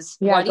is,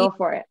 go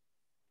for it.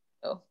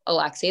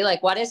 Alexi,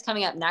 like what is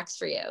coming up next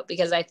for you?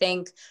 Because I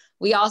think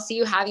we all see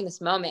you having this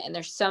moment and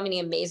there's so many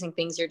amazing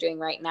things you're doing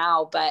right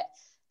now, but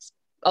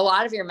a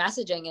lot of your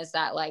messaging is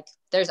that like,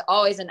 there's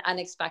always an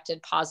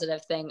unexpected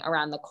positive thing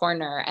around the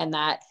corner and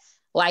that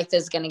life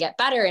is going to get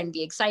better and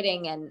be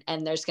exciting.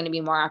 And there's going to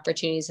be more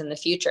opportunities in the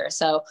future.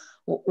 So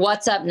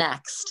what's up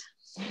next?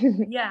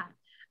 Yeah.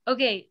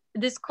 Okay.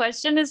 This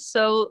question is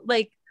so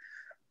like,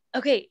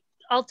 okay,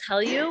 I'll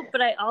tell you,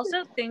 but I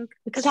also think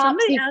because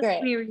somebody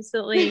asked me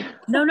recently,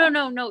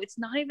 no, it's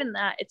not even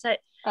that. It's that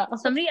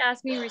somebody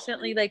asked me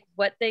recently, like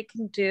what they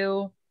can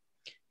do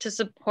to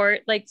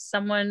support like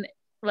someone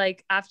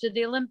like after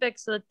the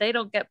Olympics so that they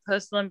don't get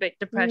post-Olympic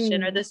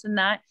depression or this and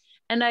that.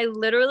 And I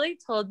literally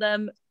told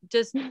them,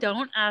 just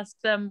don't ask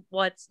them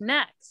what's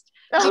next.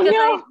 Because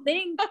I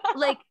think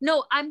like,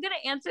 no, I'm going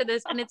to answer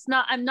this and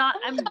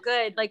I'm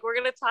good. Like, we're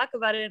going to talk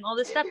about it and all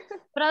this stuff.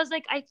 But I was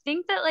like, I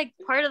think that like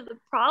part of the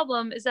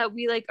problem is that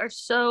we like are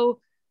so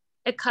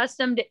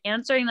accustomed to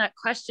answering that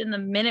question the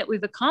minute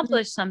we've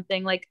accomplished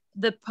something. Like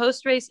the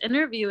post-race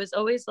interview is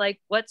always like,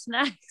 what's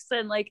next?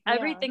 And like,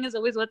 everything is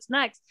always what's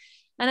next.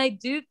 And I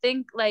do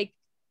think like,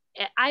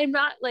 I'm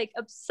not like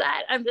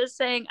upset. I'm just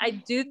saying, I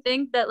do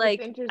think that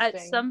like at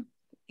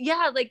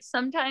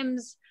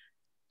sometimes,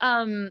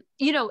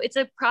 you know, it's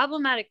a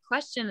problematic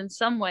question in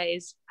some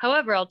ways.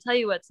 However, I'll tell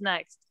you what's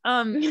next.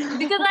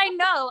 Because I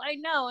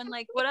know. And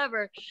like,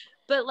 whatever,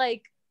 but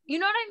like, you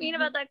know what I mean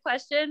about that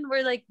question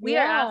where like, we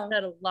are asked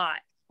that a lot.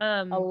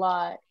 A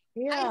lot.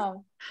 Yeah.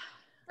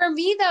 For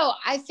me though,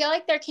 I feel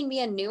like there can be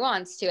a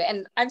nuance to it.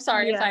 And I'm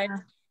sorry if I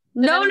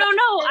No.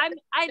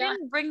 I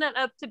didn't bring that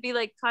up to be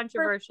like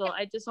controversial.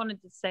 I just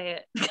wanted to say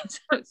it.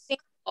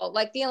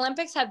 Like the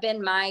Olympics have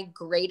been my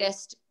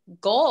greatest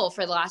goal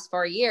for the last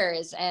 4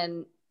 years.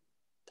 And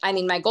I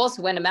mean, my goal is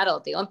to win a medal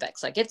at the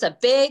Olympics. Like it's a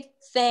big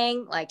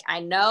thing. Like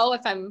I know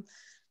if I'm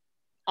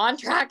on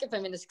track, if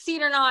I'm going to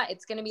succeed or not,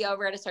 it's going to be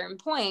over at a certain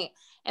point.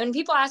 And when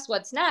people ask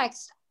what's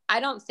next, I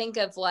don't think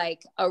of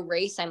like a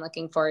race I'm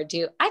looking forward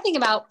to. I think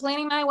about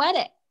planning my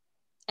wedding,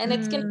 and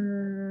it's going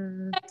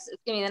to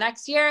be the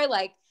next year.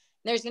 Like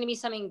there's going to be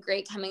something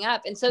great coming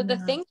up. And so the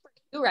thing for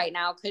you right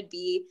now could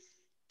be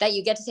that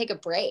you get to take a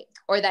break,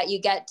 or that you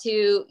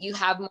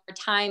have more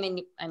time.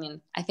 And I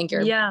mean, I think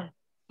you're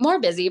more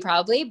busy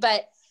probably,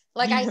 but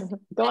like I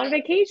go on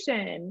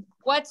vacation.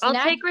 I'll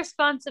take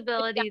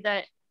responsibility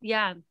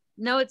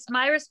no, it's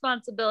my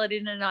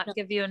responsibility to not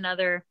give you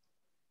another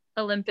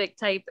Olympic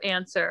type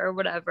answer or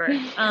whatever.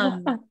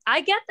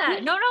 I get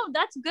that. No,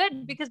 that's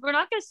good, because we're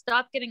not going to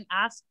stop getting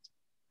asked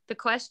the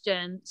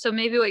question. So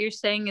maybe what you're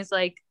saying is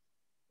like,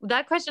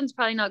 that question's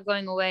probably not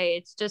going away.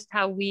 It's just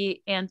how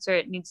we answer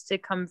it needs to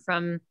come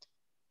from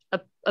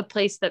a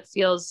place that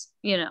feels,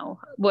 you know,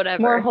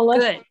 whatever. More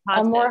holistic,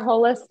 a more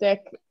holistic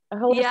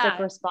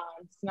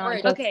response,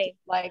 not just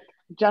like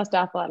just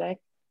athletic.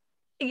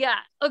 Yeah.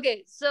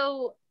 Okay.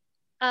 So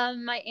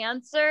my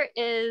answer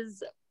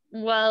is,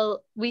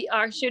 well, we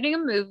are shooting a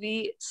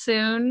movie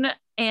soon.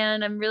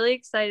 and I'm really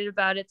excited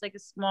about it. It's like a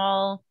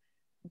small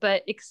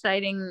but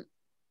exciting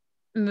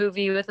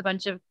movie with a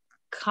bunch of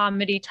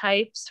comedy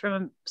types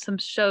from some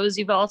shows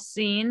you've all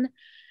seen.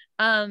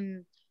 I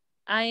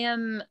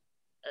am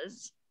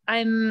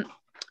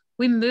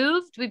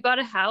we bought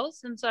a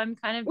house, and so I'm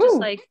kind of just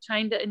like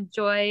trying to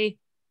enjoy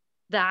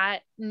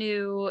that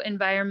new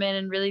environment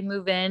and really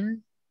move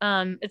in.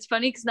 It's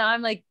funny because now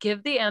I'm like,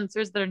 give the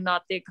answers that are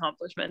not the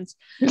accomplishments.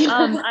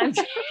 I'm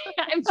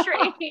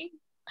training.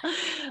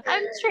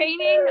 I'm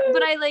training,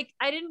 but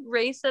I didn't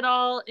race at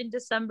all in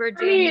December,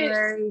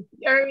 January.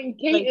 I mean,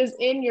 Kate is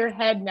in your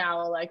head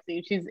now,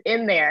 Alexi. She's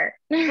in there.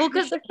 Well,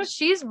 because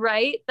she's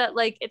right that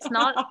like it's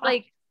not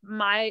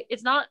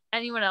it's not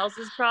anyone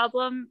else's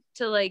problem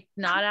to like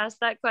not ask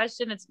that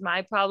question. It's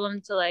my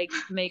problem to like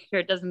make sure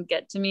it doesn't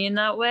get to me in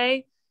that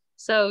way.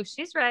 So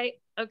she's right.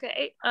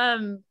 Okay.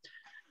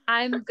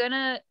 I'm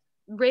gonna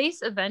race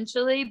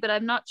eventually, but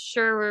I'm not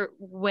sure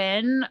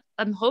when.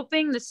 I'm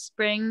hoping this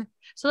spring.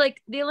 So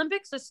like the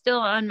Olympics is still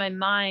on my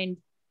mind.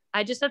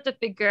 I just have to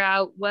figure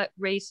out what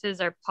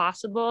races are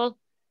possible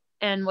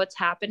and what's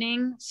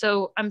happening.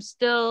 So I'm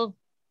still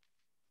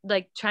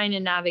like trying to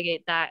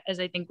navigate that, as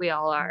I think we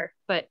all are,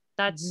 but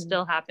that's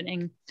still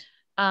happening.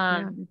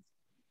 And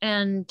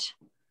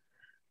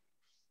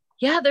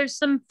yeah, there's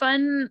some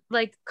fun,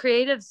 like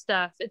creative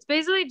stuff. It's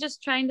basically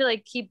just trying to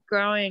like keep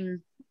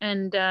growing,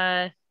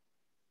 and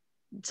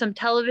some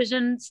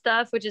television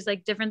stuff, which is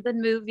like different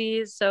than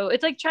movies. So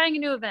it's like trying a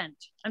new event.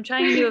 I'm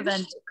trying a new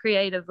event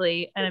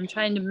creatively, and I'm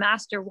trying to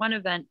master one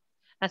event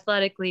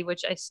athletically,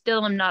 which I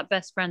still am not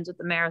best friends with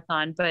the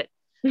marathon, but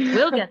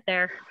we'll get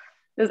there.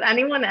 Does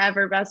anyone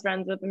ever best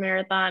friends with the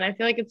marathon? I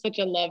feel like it's such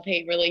a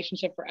love-hate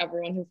relationship for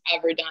everyone who's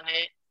ever done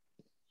it.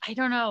 I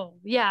don't know.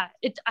 Yeah,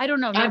 I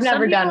don't know. I've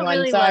never done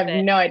one, so I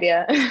have no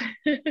idea.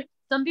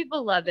 Some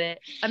people love it.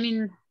 I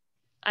mean,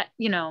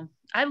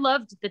 I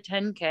loved the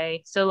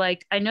 10K. So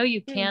like, I know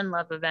you can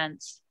love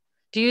events.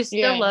 Do you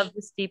still love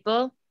the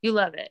steeple? You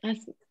love it.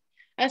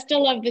 I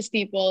still love the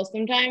steeple.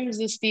 Sometimes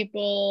the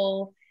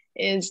steeple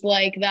is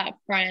like that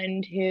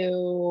friend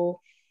who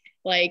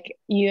like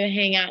you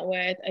hang out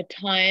with a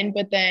ton,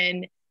 but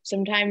then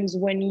sometimes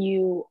when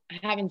you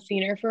haven't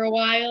seen her for a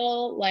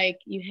while, like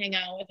you hang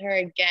out with her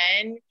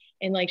again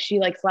and like she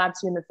like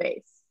slaps you in the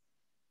face.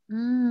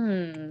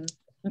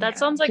 That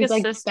sounds like a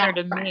sister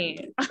to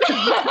me.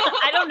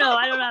 I don't know.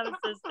 I don't have a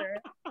sister.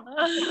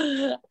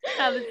 I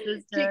have a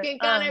sister. She can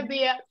kind of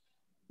be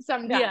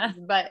sometimes,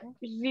 but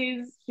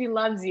she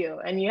loves you,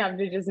 and you have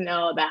to just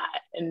know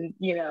that, and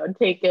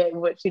take it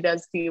what she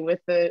does to you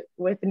with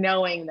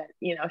knowing that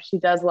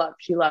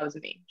she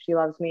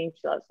loves me.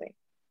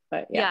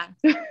 But yeah.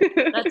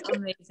 That's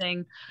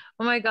amazing.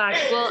 Oh my gosh.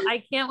 Well,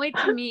 I can't wait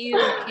to meet you,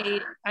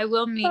 Kate. I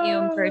will meet you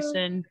in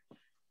person.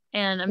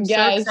 And I'm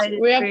so excited.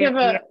 We have to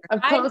have a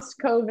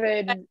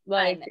post-COVID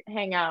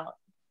hangout.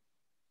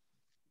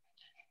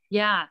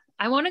 Yeah.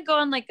 I want to go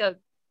on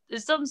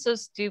it's something so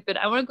stupid.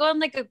 I want to go on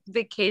like a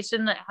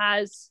vacation that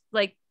has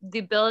like the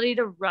ability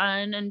to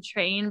run and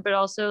train, but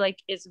also like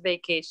it's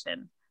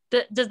vacation.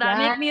 Does that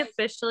make me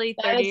officially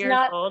 30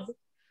 years old?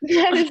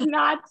 That is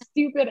not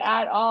stupid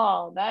at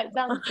all. That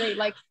sounds great.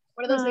 Like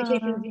one of those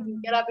vacations you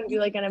can get up and do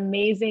like an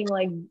amazing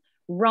like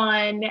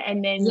run,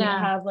 and then you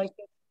have like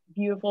this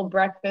beautiful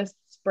breakfast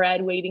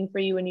spread waiting for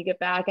you when you get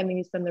back, and then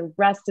you spend the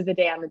rest of the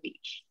day on the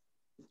beach.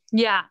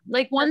 Yeah,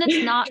 like one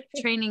that's not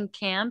training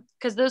camp,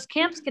 because those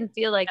camps can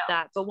feel like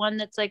that, but one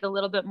that's like a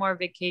little bit more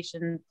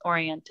vacation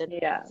oriented.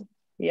 Yeah.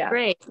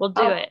 Great, we'll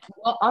do it.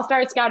 Well, I'll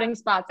start scouting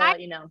spots. I'll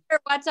let you know.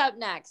 What's up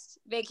next?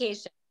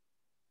 Vacation.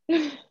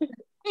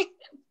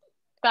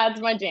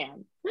 That's my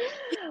jam.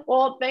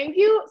 Well, thank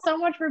you so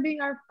much for being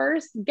our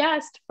first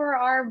guest for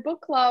our book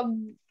club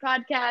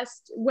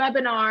podcast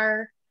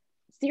webinar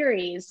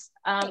series.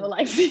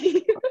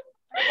 Alexi.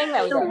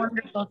 That's a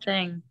wonderful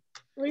thing.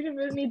 We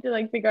just need to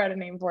like figure out a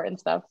name for it and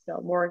stuff. So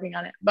we're working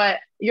on it. But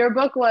your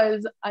book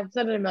was, I've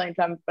said it a million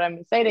times, but I'm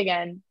gonna say it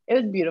again. It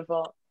was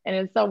beautiful and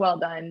it's so well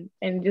done.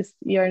 And just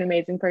you're an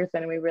amazing person,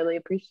 and we really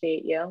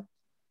appreciate you.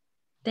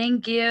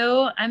 Thank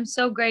you. I'm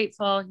so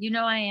grateful. You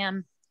know I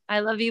am. I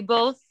love you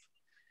both.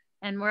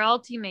 And we're all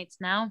teammates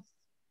now.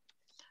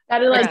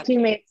 That is like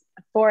teammates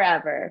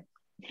forever.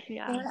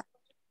 Yeah.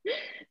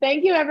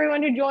 Thank you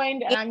everyone who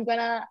joined. And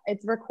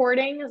it's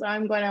recording.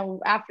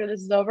 So after this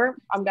is over,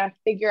 I'm going to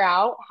figure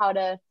out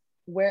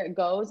where it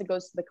goes. It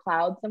goes to the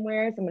cloud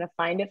somewhere. So I'm going to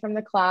find it from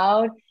the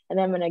cloud, and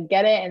then I'm going to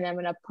get it, and then I'm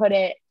going to put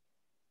it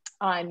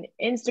on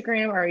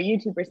Instagram or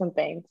YouTube or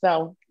something.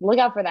 So look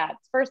out for that.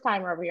 It's first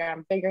time over here.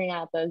 I'm figuring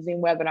out the Zoom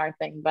webinar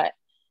thing, but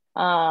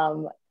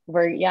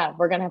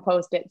we're gonna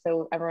post it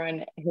so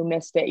everyone who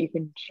missed it, you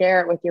can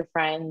share it with your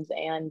friends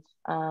and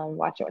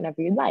watch it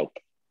whenever you'd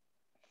like.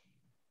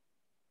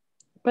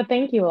 But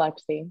thank you,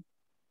 Alexi.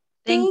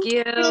 Thank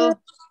you.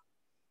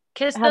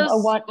 Kiss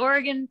those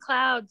Oregon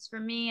clouds for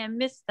me. I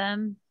miss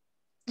them.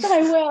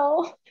 I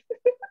will.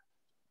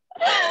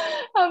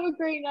 Have a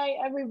great night,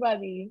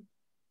 everybody.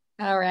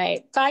 All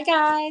right. Bye,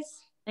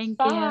 guys. Thank you.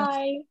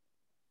 Bye.